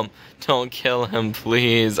kill him. Don't kill him,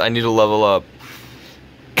 please. I need to level up.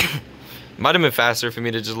 Might have been faster for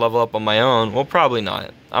me to just level up on my own. Well, probably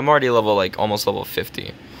not. I'm already level, like, almost level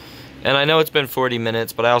 50. And I know it's been 40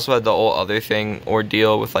 minutes, but I also had the whole other thing,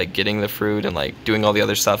 ordeal with, like, getting the fruit and, like, doing all the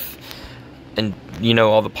other stuff. And, you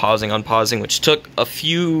know, all the pausing, unpausing, which took a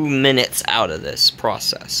few minutes out of this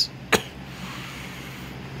process.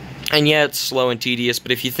 And yeah, it's slow and tedious,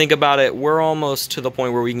 but if you think about it, we're almost to the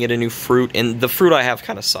point where we can get a new fruit, and the fruit I have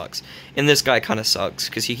kind of sucks. And this guy kind of sucks,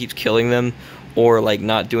 because he keeps killing them, or, like,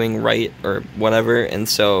 not doing right, or whatever, and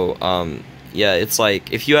so, yeah, it's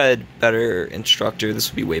like, if you had better instructor, this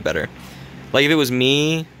would be way better. Like, if it was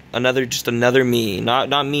me, just another me,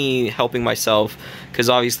 not me helping myself, because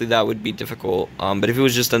obviously that would be difficult, but if it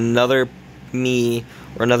was just another me,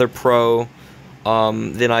 or another pro,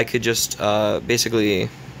 then I could just, basically...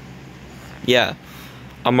 Yeah,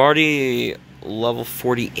 I'm already level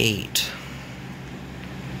 48.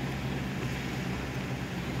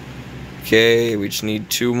 Okay, we just need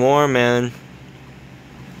 2 more, man.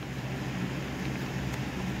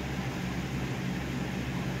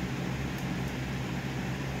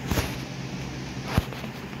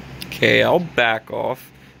 Okay, I'll back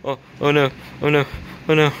off. Oh no, oh no,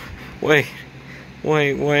 oh no. Wait.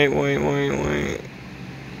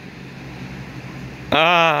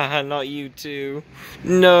 Ah, not you two.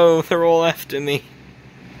 No, they're all after me.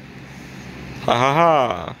 Ha ha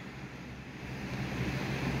ha.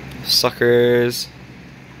 Suckers.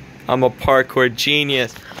 I'm a parkour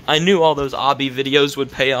genius. I knew all those obby videos would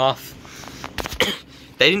pay off.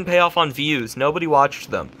 They didn't pay off on views. Nobody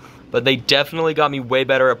watched them. But they definitely got me way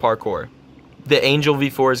better at parkour. The Angel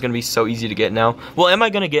V4 is going to be so easy to get now. Well, am I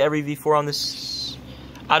going to get every V4 on this?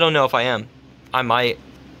 I don't know if I am. I might.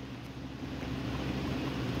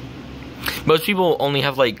 Most people only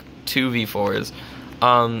have like 2 V4s.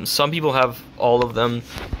 Some people have all of them.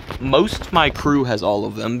 Most of my crew has all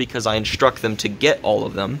of them because I instruct them to get all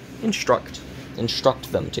of them. Instruct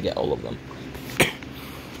them to get all of them.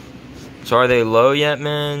 So are they low yet,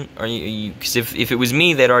 man? Are you? Because if it was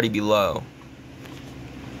me, they'd already be low.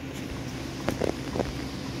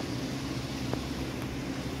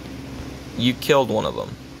 You killed one of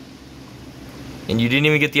them. And you didn't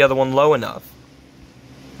even get the other one low enough.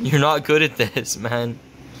 You're not good at this, man.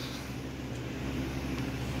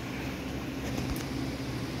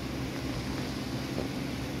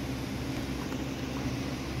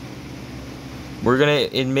 We're gonna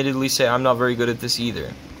admittedly say I'm not very good at this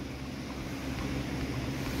either.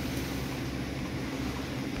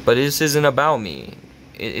 But this isn't about me.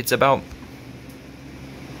 It's about...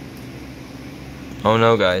 Oh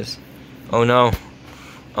no, guys. Oh no.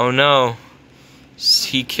 Oh no.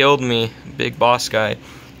 He killed me. Big boss guy.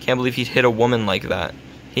 Can't believe he'd hit a woman like that.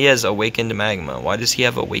 He has awakened magma. Why does he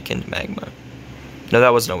have awakened magma? No,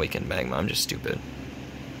 that wasn't awakened magma. I'm just stupid.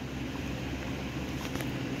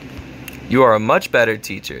 You are a much better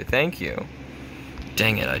teacher. Thank you.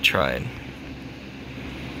 Dang it, I tried.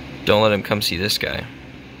 Don't let him come see this guy.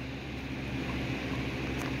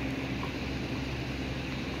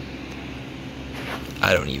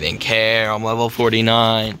 I don't even care. I'm level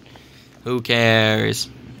 49. Who cares?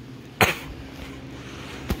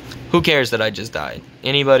 Who cares that I just died?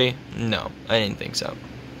 Anybody? No, I didn't think so.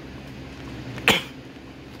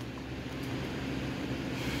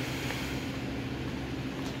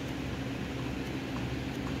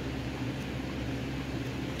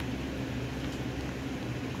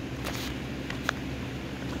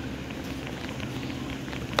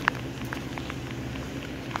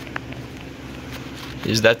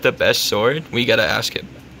 Is that the best sword? We gotta ask him.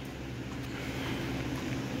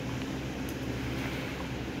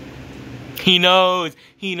 He knows.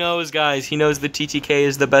 He knows, guys. He knows the TTK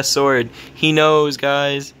is the best sword. He knows,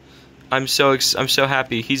 guys. I'm so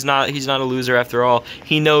happy. He's not a loser after all.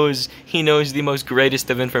 He knows the most greatest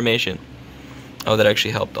of information. Oh, that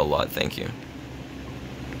actually helped a lot. Thank you.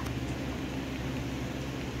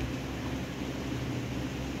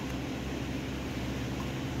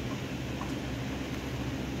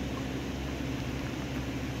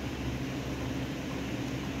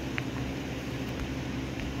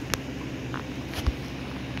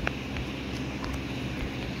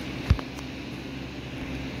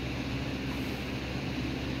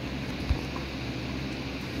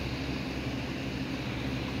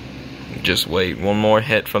 Just wait, one more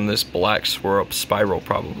hit from this black swirl spiral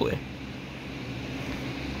probably.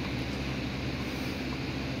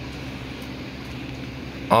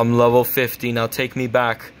 I'm level 50, now take me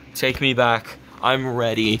back. Take me back. I'm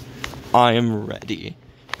ready. I am ready.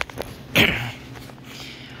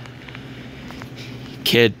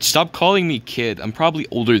 Kid, stop calling me kid. I'm probably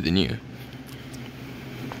older than you.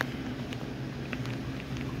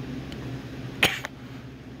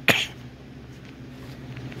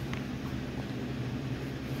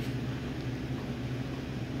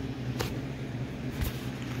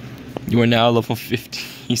 You are now level 50.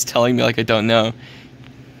 He's telling me like I don't know.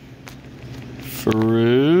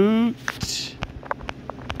 Fruit.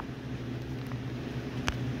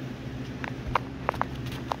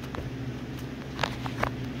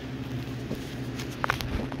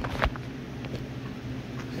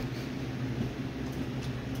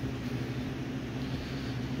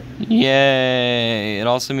 Yay. It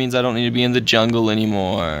also means I don't need to be in the jungle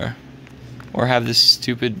anymore. Or have this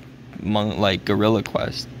stupid, like, gorilla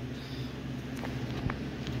quest.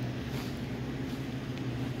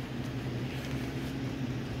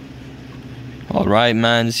 Alright,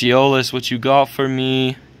 man. Zeolus, what you got for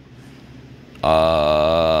me?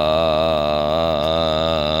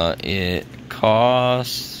 It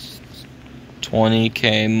costs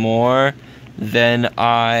 20k more than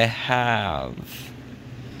I have.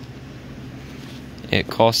 It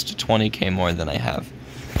costs 20k more than I have.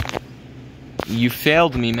 You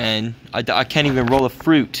failed me, man. I can't even roll a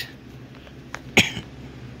fruit.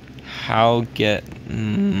 How get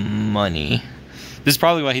money? This is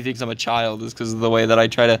probably why he thinks I'm a child, is because of the way that I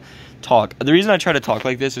try to talk. The reason I try to talk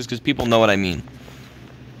like this is because people know what I mean.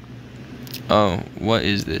 Oh, what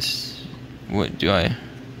is this? What do I...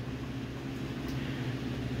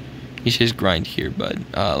 He says grind here, bud.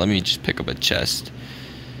 Let me just pick up a chest.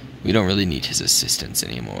 We don't really need his assistance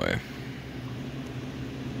anymore.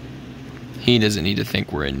 He doesn't need to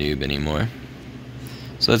think we're a noob anymore.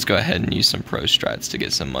 So let's go ahead and use some pro strats to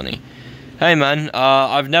get some money. Hey man,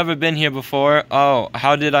 I've never been here before. Oh,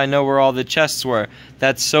 how did I know where all the chests were?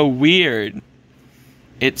 That's so weird.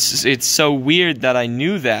 It's so weird that I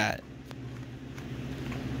knew that.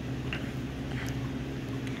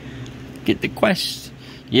 Get the quest.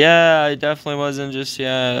 Yeah, I definitely wasn't just,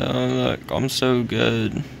 yeah, oh, look, I'm so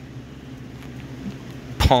good.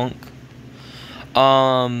 Punk.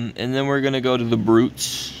 And then we're gonna go to the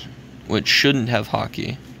brutes, which shouldn't have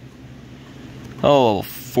hockey. Oh,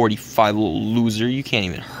 45, little loser. You can't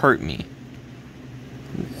even hurt me.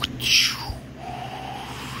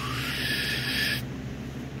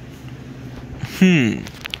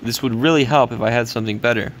 This would really help if I had something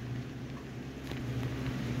better.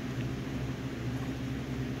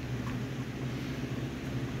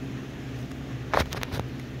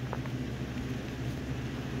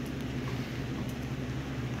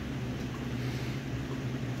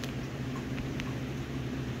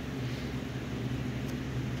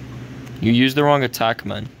 You used the wrong attack,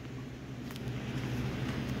 man.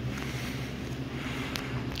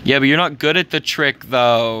 Yeah, but you're not good at the trick,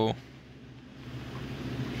 though.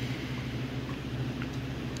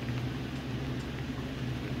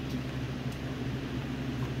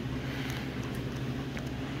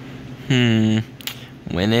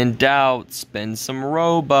 When in doubt, spend some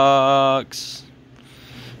Robux.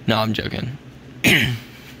 No, I'm joking.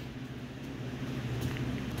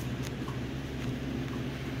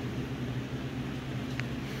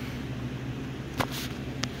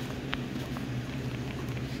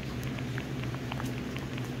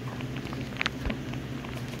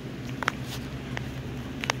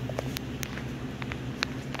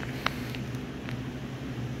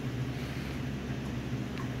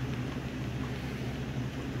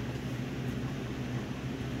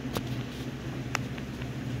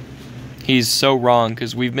 He's so wrong,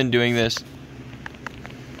 because we've been doing this.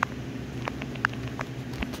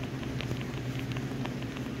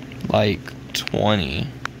 Like 20.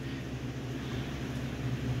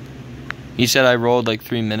 He said I rolled like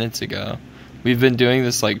 3 minutes ago. We've been doing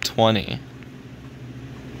this like 20.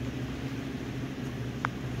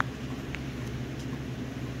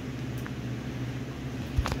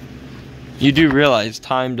 You do realize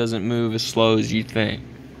time doesn't move as slow as you think.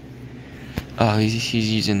 Oh, he's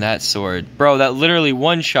using that sword. Bro, that literally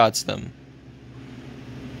one-shots them.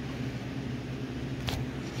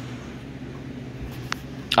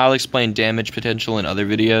 I'll explain damage potential in other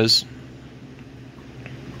videos.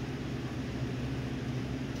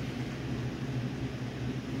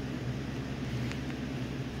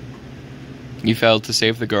 You failed to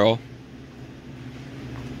save the girl.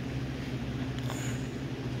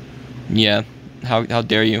 Yeah, how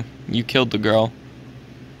dare you? You killed the girl.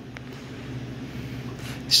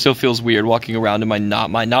 Still feels weird walking around in my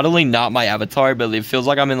not only not my avatar, but it feels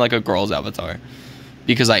like I'm in like a girl's avatar.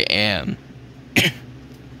 Because I am.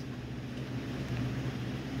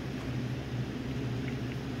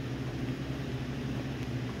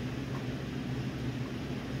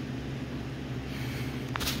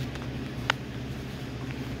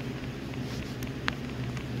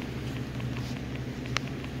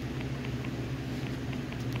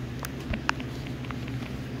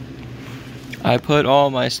 I put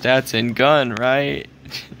all my stats in gun, right?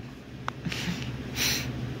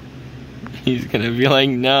 He's gonna be like,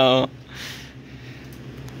 no.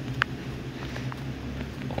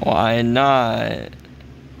 Why not?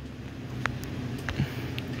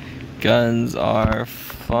 Guns are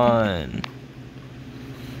fun.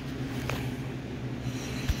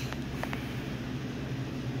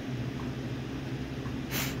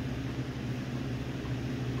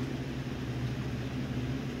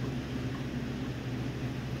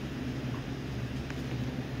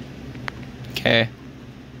 Okay.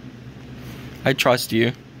 I trust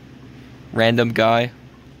you. Random guy.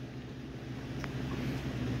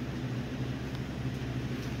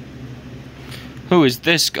 Who is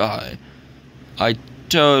this guy? I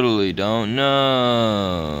totally don't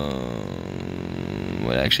know.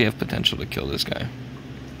 Would actually have potential to kill this guy.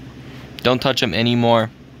 Don't touch him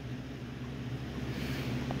anymore.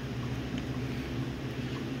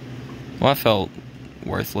 Well, I felt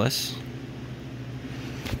worthless.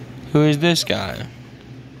 Who is this guy?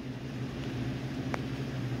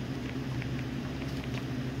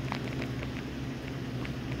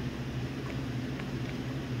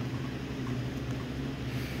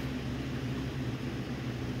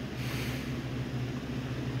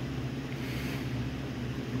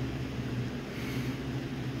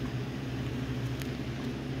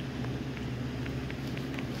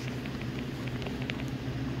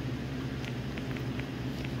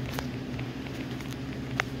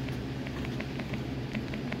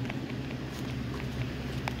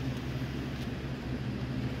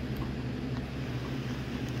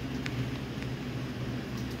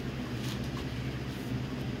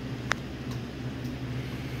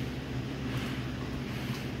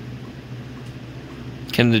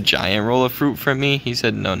 Can the giant roll a fruit for me? He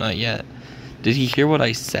said no, not yet. Did he hear what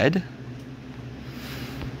I said?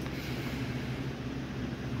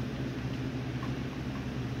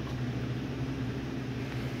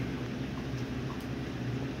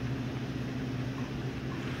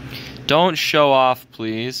 Don't show off,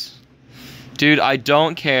 please. Dude, I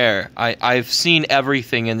don't care. I've seen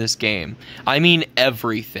everything in this game. I mean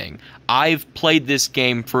everything. I've played this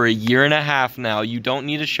game for a year and a half now. You don't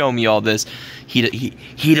need to show me all this.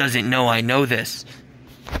 He doesn't know I know this.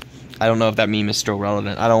 I don't know if that meme is still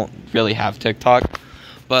relevant. I don't really have TikTok.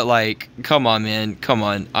 But, like, come on, man. Come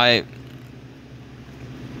on.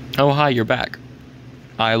 Oh, hi, you're back.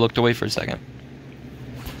 I looked away for a second.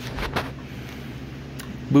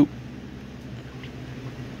 Boop.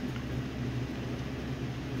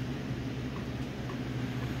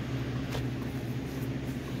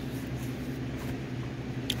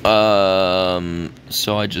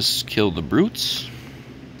 So I just killed the brutes.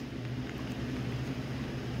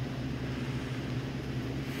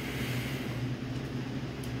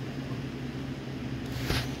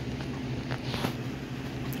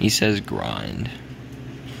 He says grind.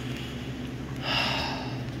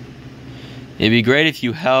 It'd be great if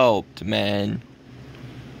you helped, man.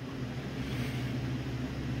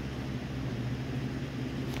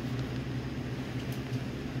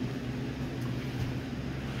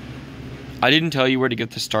 I didn't tell you where to get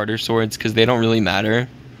the starter swords because they don't really matter.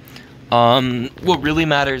 What really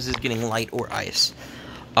matters is getting light or ice.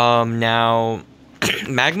 Now,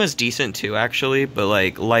 magma's decent too, actually, but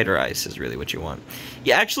like light or ice is really what you want.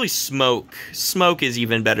 Yeah, actually, smoke. Smoke is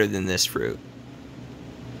even better than this fruit.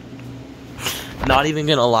 Not even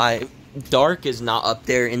gonna lie, dark is not up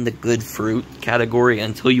there in the good fruit category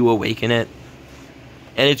until you awaken it.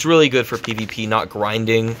 And it's really good for PvP, not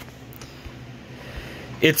grinding.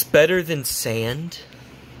 It's better than sand,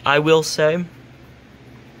 I will say.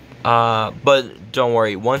 But don't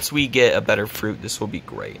worry, once we get a better fruit, this will be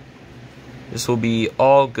great. This will be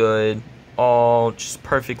all good, all just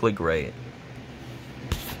perfectly great.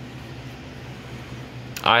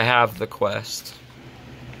 I have the quest.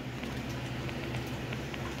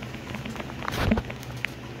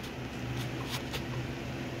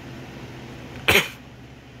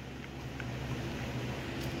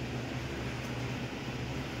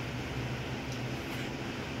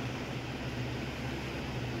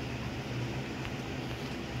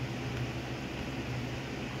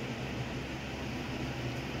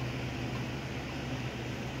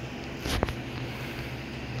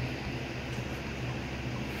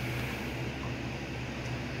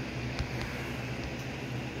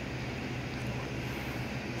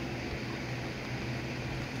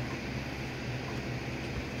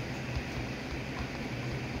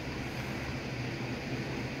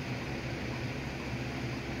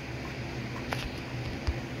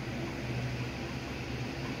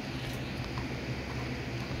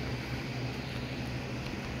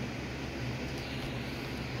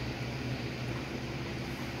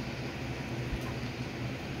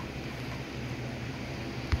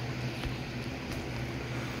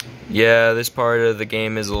 Yeah, this part of the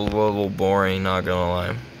game is a little boring, not gonna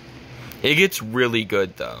lie. It gets really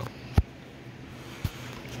good, though.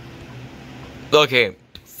 Okay,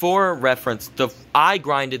 for reference, I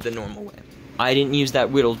grinded the normal way. I didn't use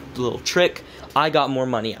that little trick. I got more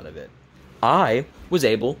money out of it. I was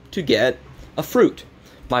able to get a fruit.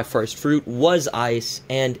 My first fruit was ice,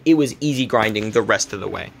 and it was easy grinding the rest of the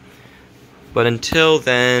way. But until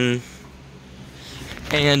then...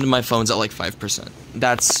 And my phone's at like 5%.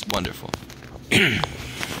 That's wonderful.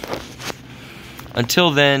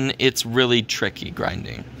 Until then, it's really tricky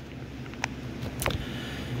grinding.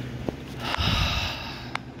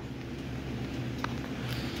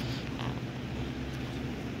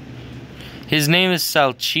 His name is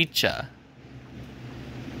Salchicha.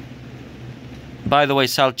 By the way,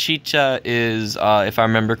 salchicha is, if I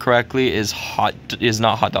remember correctly, is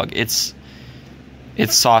not hot dog. It's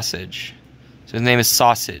sausage. So his name is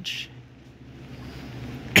Sausage.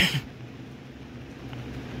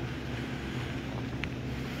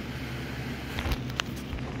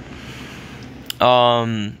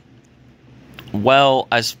 Well,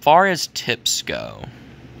 as far as tips go,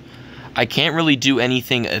 I can't really do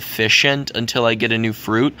anything efficient until I get a new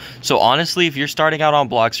fruit. So honestly, if you're starting out on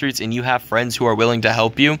BLOXFRUITS and you have friends who are willing to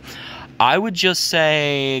help you, I would just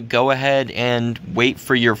say go ahead and wait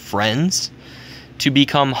for your friends to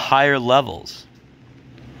become higher levels.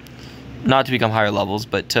 Not to become higher levels,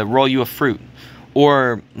 but to roll you a fruit.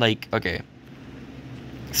 Or, like, okay.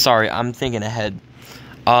 Sorry, I'm thinking ahead.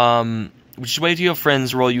 Just wait till your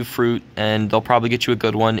friends roll you fruit, and they'll probably get you a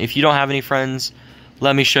good one. If you don't have any friends,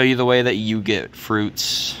 let me show you the way that you get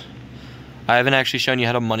fruits. I haven't actually shown you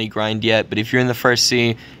how to money grind yet, but if you're in the first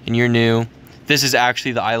sea and you're new, this is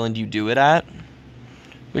actually the island you do it at,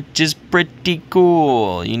 which is pretty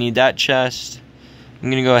cool. You need that chest. I'm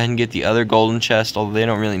going to go ahead and get the other golden chest, although they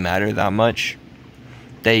don't really matter that much.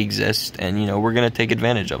 They exist, and, you know, we're going to take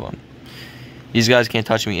advantage of them. These guys can't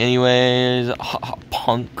touch me anyways.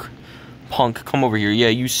 Punk. punk, come over here. Yeah,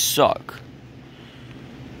 you suck.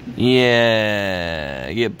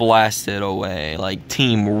 Yeah, get blasted away like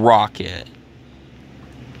Team Rocket.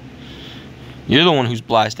 You're the one who's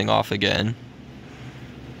blasting off again.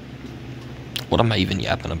 What am I even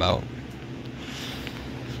yapping about?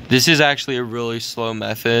 This is actually a really slow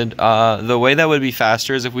method. The way that would be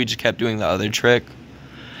faster is if we just kept doing the other trick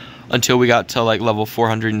until we got to like level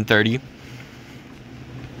 430.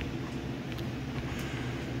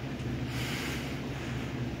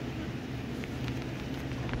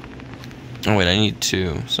 Oh wait, I need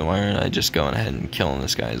 2, so why aren't I just going ahead and killing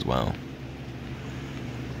this guy as well?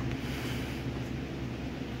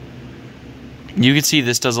 You can see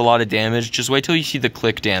this does a lot of damage. Just wait till you see the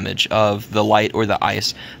click damage of the light or the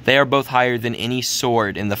ice. They are both higher than any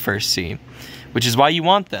sword in the first sea, which is why you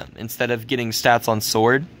want them instead of getting stats on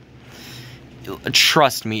sword.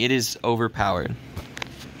 Trust me, it is overpowered.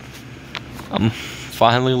 I'm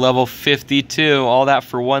finally level 52. All that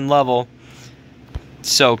for 1 level.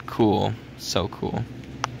 So cool. So cool.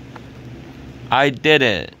 I did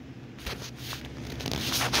it.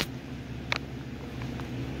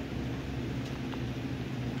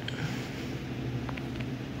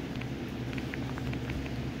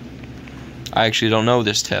 I actually don't know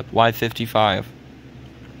this tip. Why 55?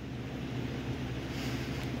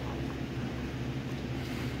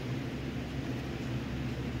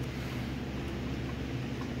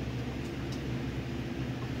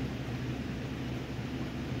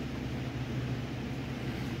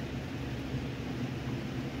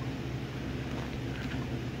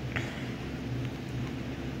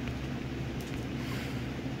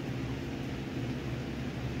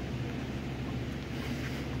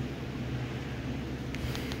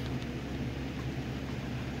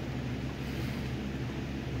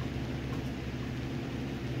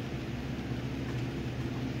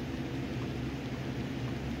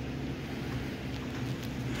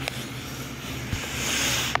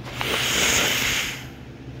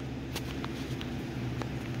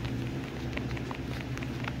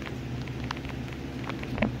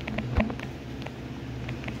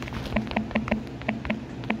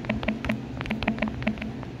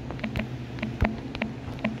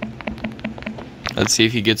 Let's see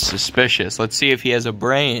if he gets suspicious. Let's see if he has a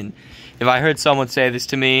brain. If I heard someone say this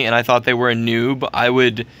to me and I thought they were a noob, I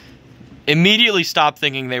would immediately stop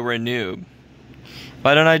thinking they were a noob.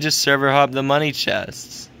 Why don't I just server hop the money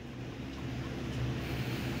chests?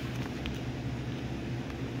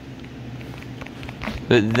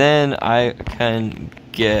 But then I can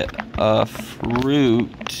get a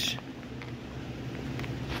fruit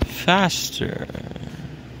faster,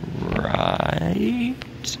 right?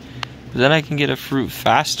 Then I can get a fruit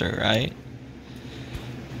faster, right?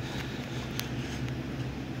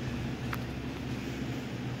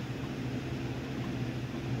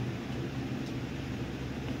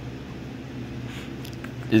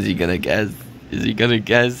 Is he gonna guess? Is he gonna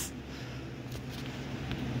guess?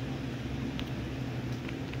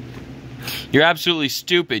 You're absolutely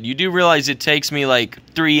stupid. You do realize it takes me like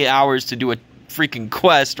 3 hours to do a freaking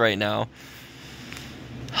quest right now.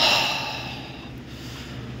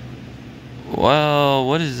 Well,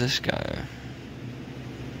 what is this guy?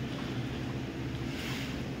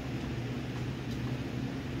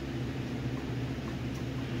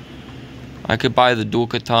 I could buy the dual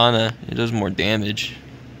katana. It does more damage.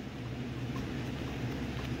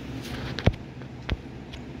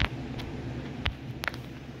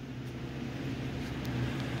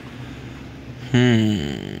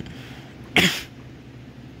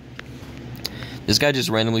 This guy just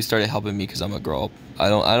randomly started helping me because I'm a girl. I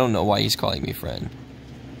don't know why he's calling me friend.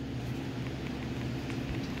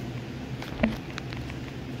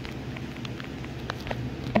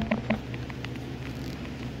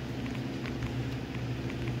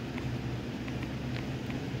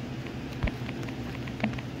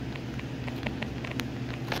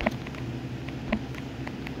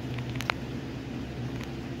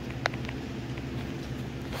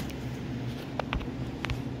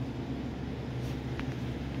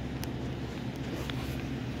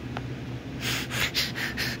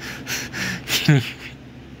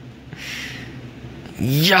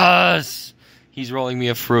 Yes! He's rolling me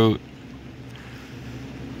a fruit.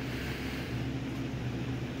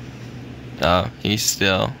 Oh, he's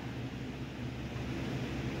still.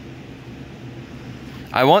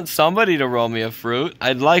 I want somebody to roll me a fruit.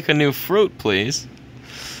 I'd like a new fruit, please.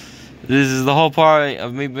 This is the whole part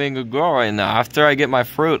of me being a girl right now. After I get my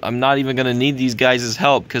fruit, I'm not even going to need these guys'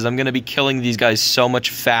 help because I'm going to be killing these guys so much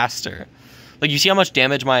faster. Like, you see how much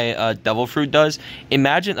damage my devil fruit does?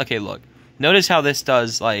 Imagine, okay, look. Notice how this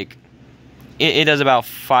does, like, it does about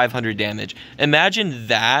 500 damage. Imagine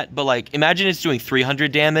that, but like, imagine it's doing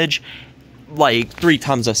 300 damage, like 3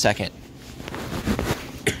 times a second.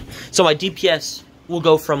 So my DPS will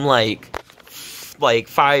go from like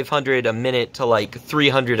 500 a minute to like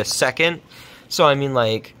 300 a second. So I mean,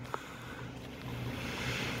 like,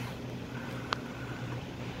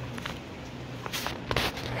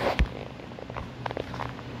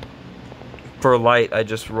 for light, I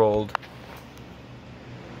just rolled.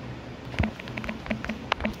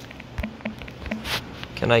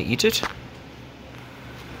 Can I eat it?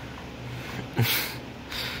 I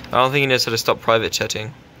don't think he knows how to stop private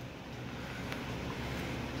chatting.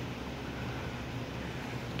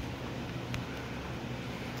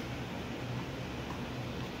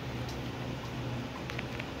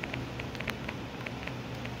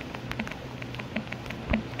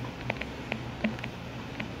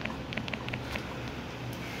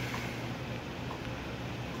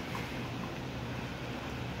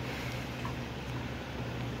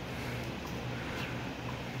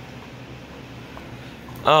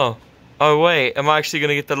 Oh wait, am I actually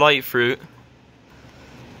gonna get the light fruit?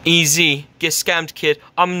 Easy, get scammed, kid.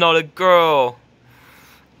 I'm not a girl.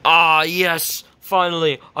 Ah, yes,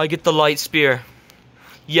 finally, I get the light spear.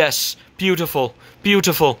 Yes, beautiful,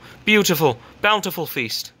 beautiful, beautiful, bountiful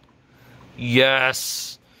feast.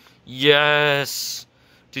 Yes, yes.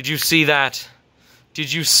 Did you see that?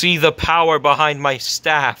 Did you see the power behind my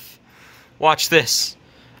staff? Watch this.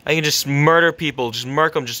 I can just murder people, just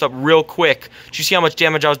murk them just up real quick. Did you see how much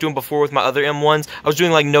damage I was doing before with my other M1s? I was doing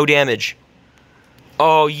like no damage.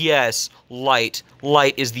 Oh yes, light.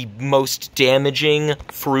 Light is the most damaging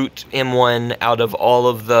fruit M1 out of all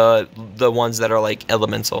of the ones that are like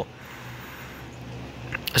elemental.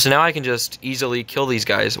 So now I can just easily kill these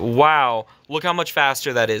guys. Wow, look how much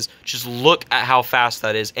faster that is. Just look at how fast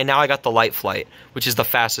that is. And now I got the light flight, which is the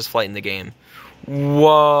fastest flight in the game.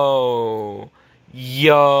 Whoa.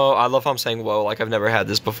 Yo, I love how I'm saying whoa, like I've never had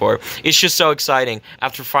this before. It's just so exciting.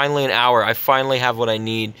 After finally an hour, I finally have what I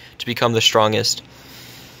need to become the strongest.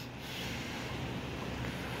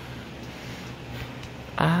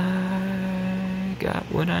 I got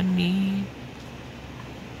what I need.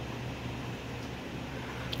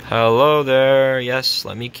 Hello there. Yes,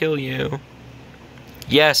 let me kill you.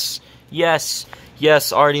 Yes, yes.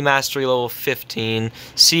 Yes, already mastery level 15.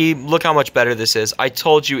 See, look how much better this is. I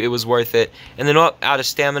told you it was worth it. And then out of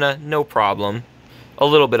stamina, no problem. A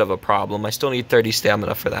little bit of a problem. I still need 30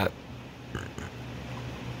 stamina for that.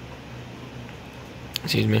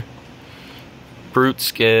 Excuse me.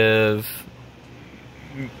 Brutes give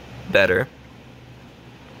better.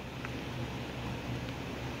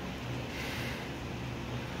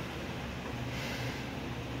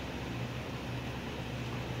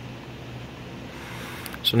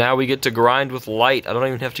 So now we get to grind with light. I don't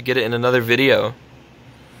even have to get it in another video.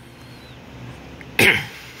 And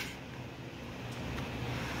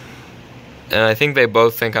I think they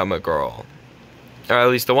both think I'm a girl. Or at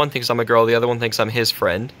least the one thinks I'm a girl, the other one thinks I'm his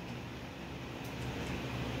friend.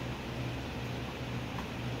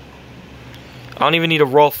 I don't even need to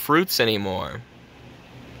roll fruits anymore.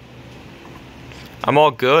 I'm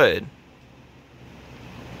all good.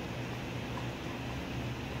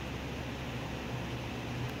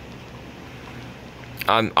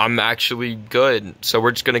 I'm actually good, so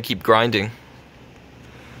we're just gonna keep grinding.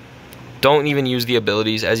 Don't even use the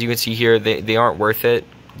abilities. As you can see here, they aren't worth it.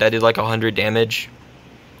 That did like 100 damage.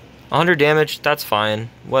 100 damage, that's fine.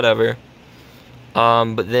 Whatever.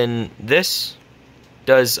 But then this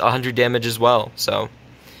does 100 damage as well, so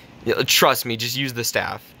trust me, just use the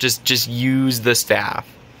staff. Just use the staff.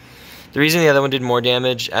 The reason the other one did more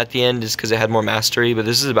damage at the end is because it had more mastery, but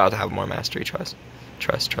this is about to have more mastery, trust.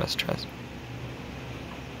 Trust.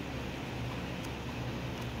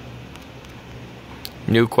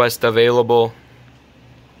 New quest available.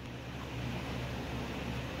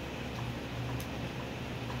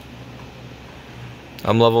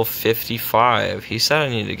 I'm level 55. He said I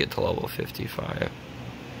need to get to level 55.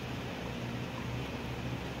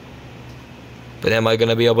 But am I going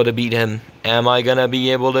to be able to beat him? Am I going to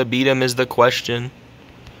be able to beat him is the question.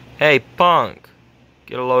 Hey, punk.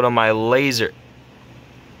 Get a load of my laser.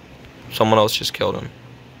 Someone else just killed him.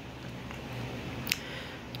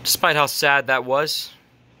 Despite how sad that was.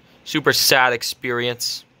 Super sad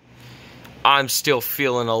experience. I'm still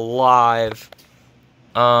feeling alive.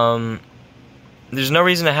 There's no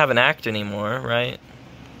reason to have an act anymore, right?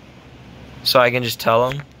 So I can just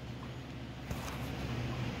tell him.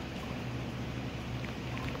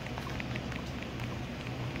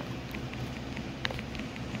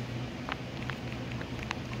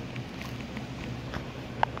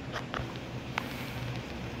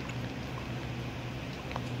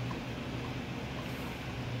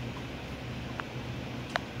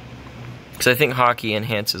 Because I think hockey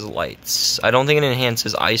enhances lights. I don't think it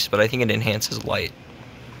enhances ice, but I think it enhances light.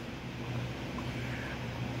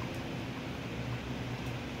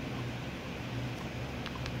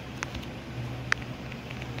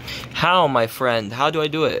 How, my friend? How do I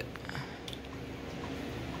do it?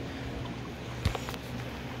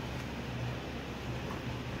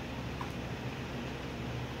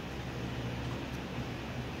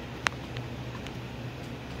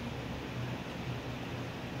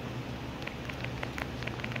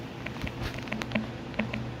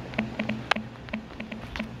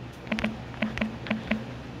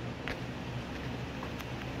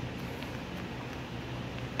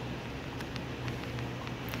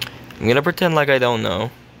 I'm gonna pretend like I don't know.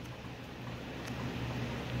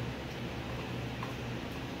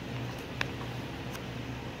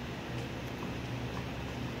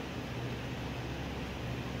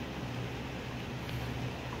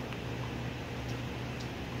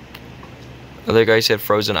 Other guy said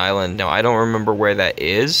Frozen Island. Now, I don't remember where that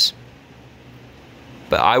is,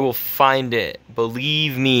 but I will find it.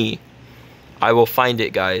 Believe me, I will find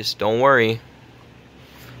it, guys. Don't worry.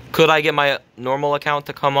 Could I get my normal account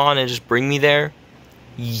to come on and just bring me there?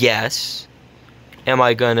 Yes. Am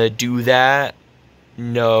I gonna do that?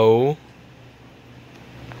 No.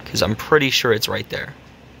 Because I'm pretty sure it's right there.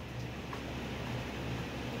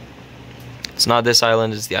 It's not this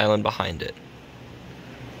island, it's the island behind it.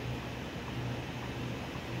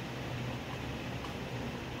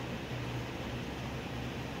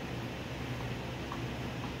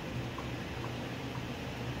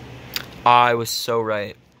 I was so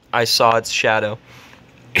right. I saw its shadow.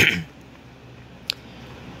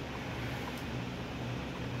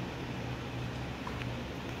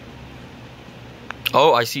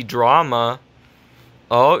 Oh, I see drama.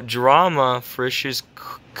 Oh, drama. Frisch is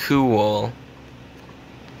cool.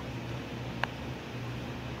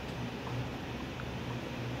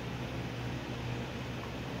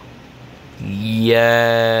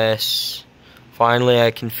 Yes. Finally,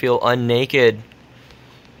 I can feel unnaked.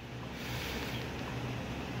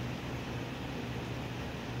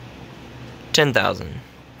 $10,000.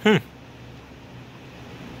 I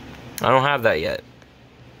don't have that yet.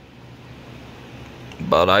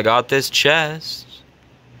 But I got this chest.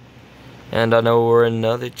 And I know where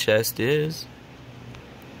another chest is.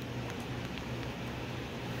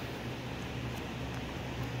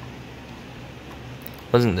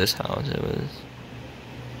 Wasn't this house, it was...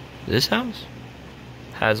 This house?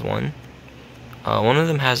 Has one. One of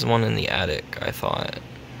them has one in the attic, I thought.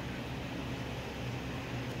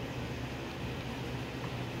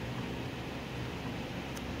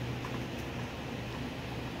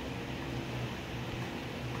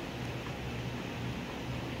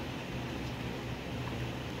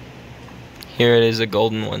 Here it is, a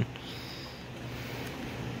golden one.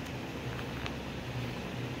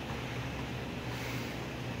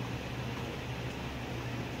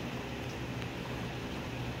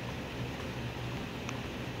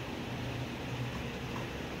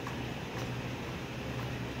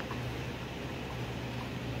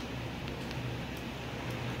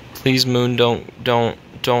 Please, moon, don't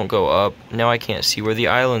go up. Now I can't see where the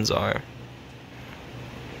islands are.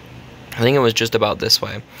 I think it was just about this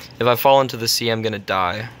way. If I fall into the sea, I'm gonna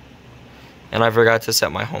die. And I forgot to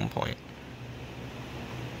set my home point.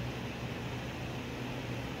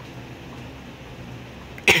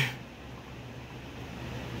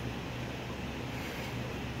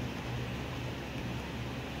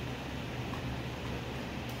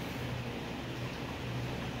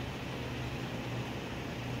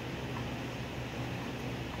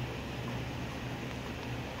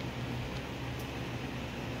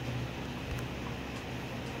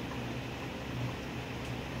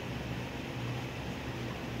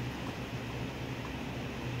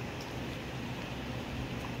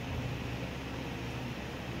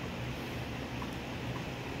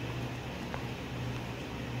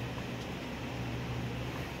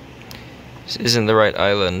 This isn't the right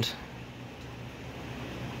island.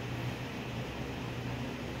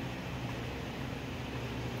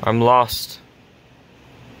 I'm lost.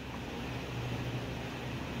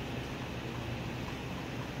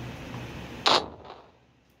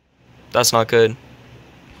 That's not good.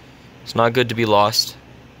 It's not good to be lost.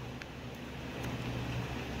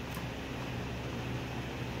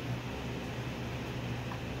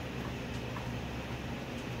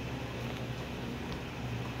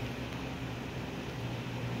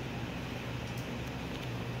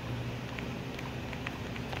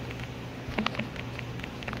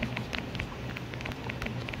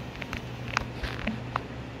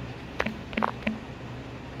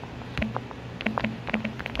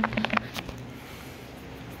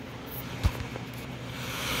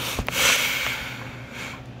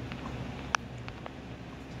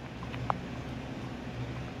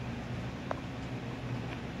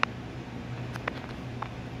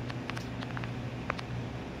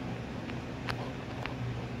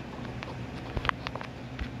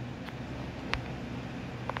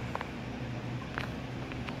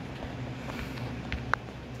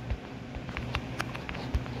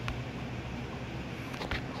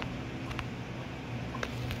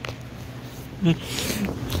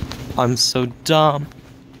 I'm so dumb.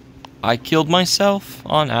 I killed myself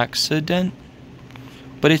on accident.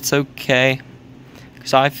 But it's okay.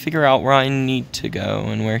 Because I figure out where I need to go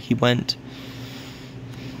and where he went.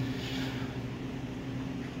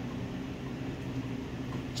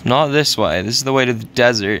 It's not this way. This is the way to the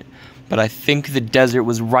desert. But I think the desert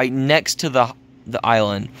was right next to the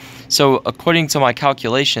island. So according to my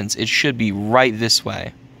calculations, it should be right this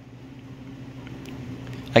way.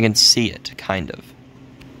 I can see it, kind of.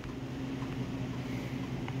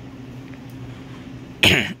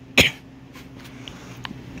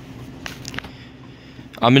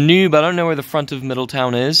 I'm a noob, I don't know where the front of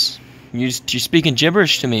Middletown is. You're speaking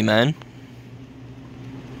gibberish to me, man.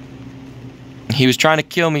 He was trying to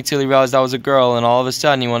kill me till he realized I was a girl, and all of a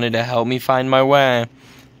sudden he wanted to help me find my way.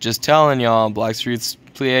 Just telling y'all, BLOXFRUITS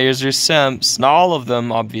players are simps. Not all of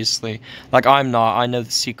them, obviously. Like, I'm not. I know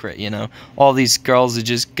the secret, you know. All these girls are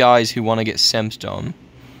just guys who want to get simped on.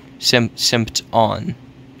 Simped on.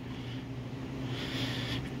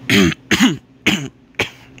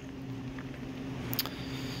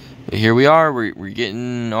 But here we are. We're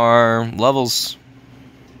getting our levels.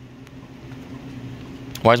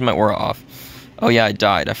 Why is my aura off? Oh yeah, I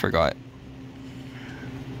died. I forgot.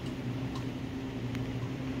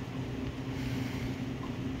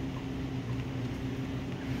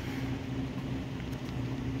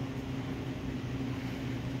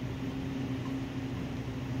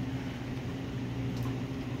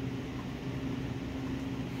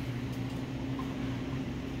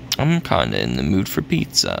 I'm kinda in the mood for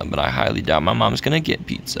pizza, but I highly doubt my mom's gonna get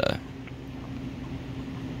pizza.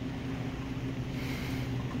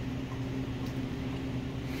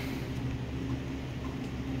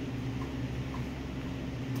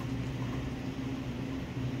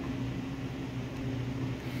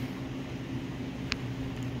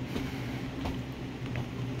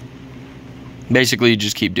 Basically, you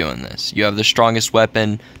just keep doing this. You have the strongest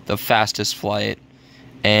weapon, the fastest flight,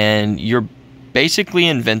 and you're basically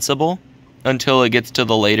invincible until it gets to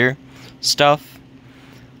the later stuff.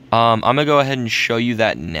 I'm gonna go ahead and show you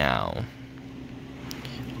that now.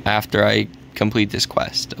 After I complete this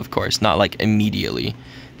quest, of course, not like immediately,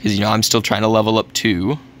 because you know I'm still trying to level up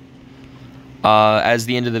too. As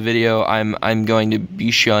the end of the video, I'm going to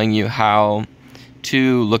be showing you how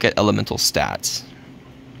to look at elemental stats.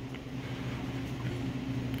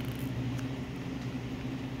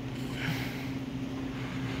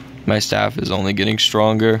 My staff is only getting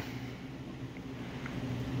stronger.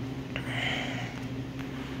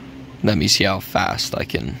 Let me see how fast I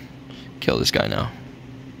can kill this guy now.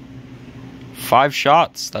 5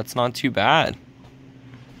 shots. That's not too bad.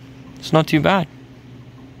 It's not too bad.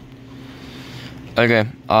 Okay.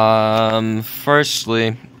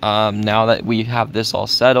 Firstly, now that we have this all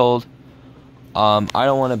settled, I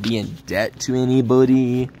don't want to be in debt to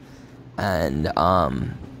anybody. And,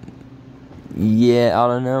 yeah, I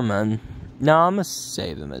don't know, man. No, I'm gonna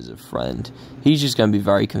save him as a friend. He's just gonna be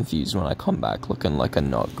very confused when I come back looking like a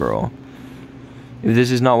nut girl. If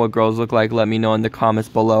this is not what girls look like, let me know in the comments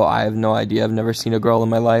below. I have no idea. I've never seen a girl in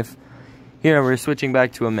my life. Here, we're switching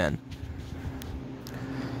back to a man.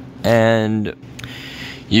 And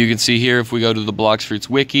you can see here, if we go to the BLOXFRUITS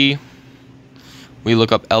wiki, we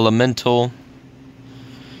look up elemental.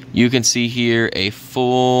 You can see here a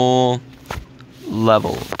full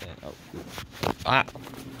level.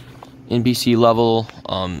 NPC level,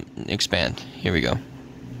 expand. Here we go.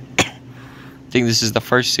 I think this is the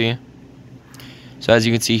first C. So as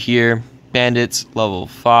you can see here, bandits, level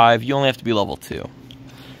 5. You only have to be level 2.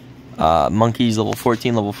 Monkeys, level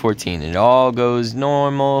 14, level 14. It all goes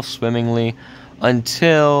normal, swimmingly,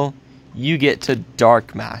 until you get to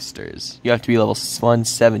Dark Masters. You have to be level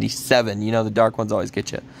 177. You know, the dark ones always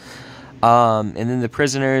get you. And then the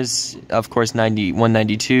prisoners, of course,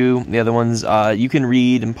 192. The other ones, you can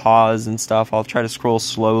read and pause and stuff. I'll try to scroll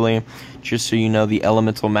slowly, just so you know the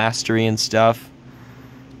elemental mastery and stuff.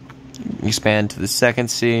 Expand to the second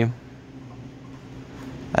C.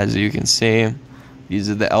 As you can see, these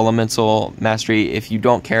are the elemental mastery. If you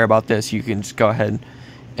don't care about this, you can just go ahead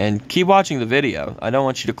and keep watching the video. I don't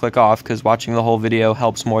want you to click off, because watching the whole video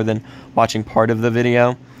helps more than watching part of the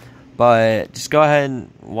video. But just go ahead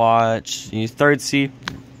and watch. Third C,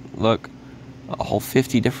 look, a whole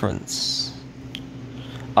 50 difference.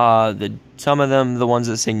 Some of them, the ones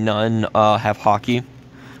that say none, have hockey.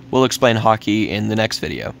 We'll explain hockey in the next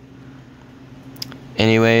video.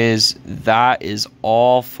 Anyways, that is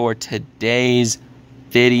all for today's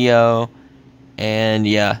video. And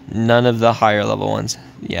yeah, none of the higher level ones.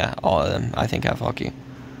 Yeah, all of them, I think, have hockey.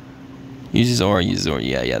 Uses aura,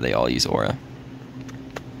 yeah, they all use aura.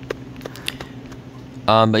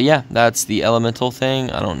 But yeah, that's the elemental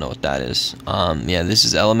thing. I don't know what that is. Yeah, this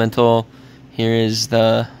is elemental. Here is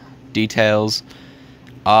the details.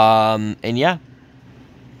 And yeah,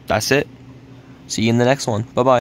 that's it. See you in the next one. Bye-bye.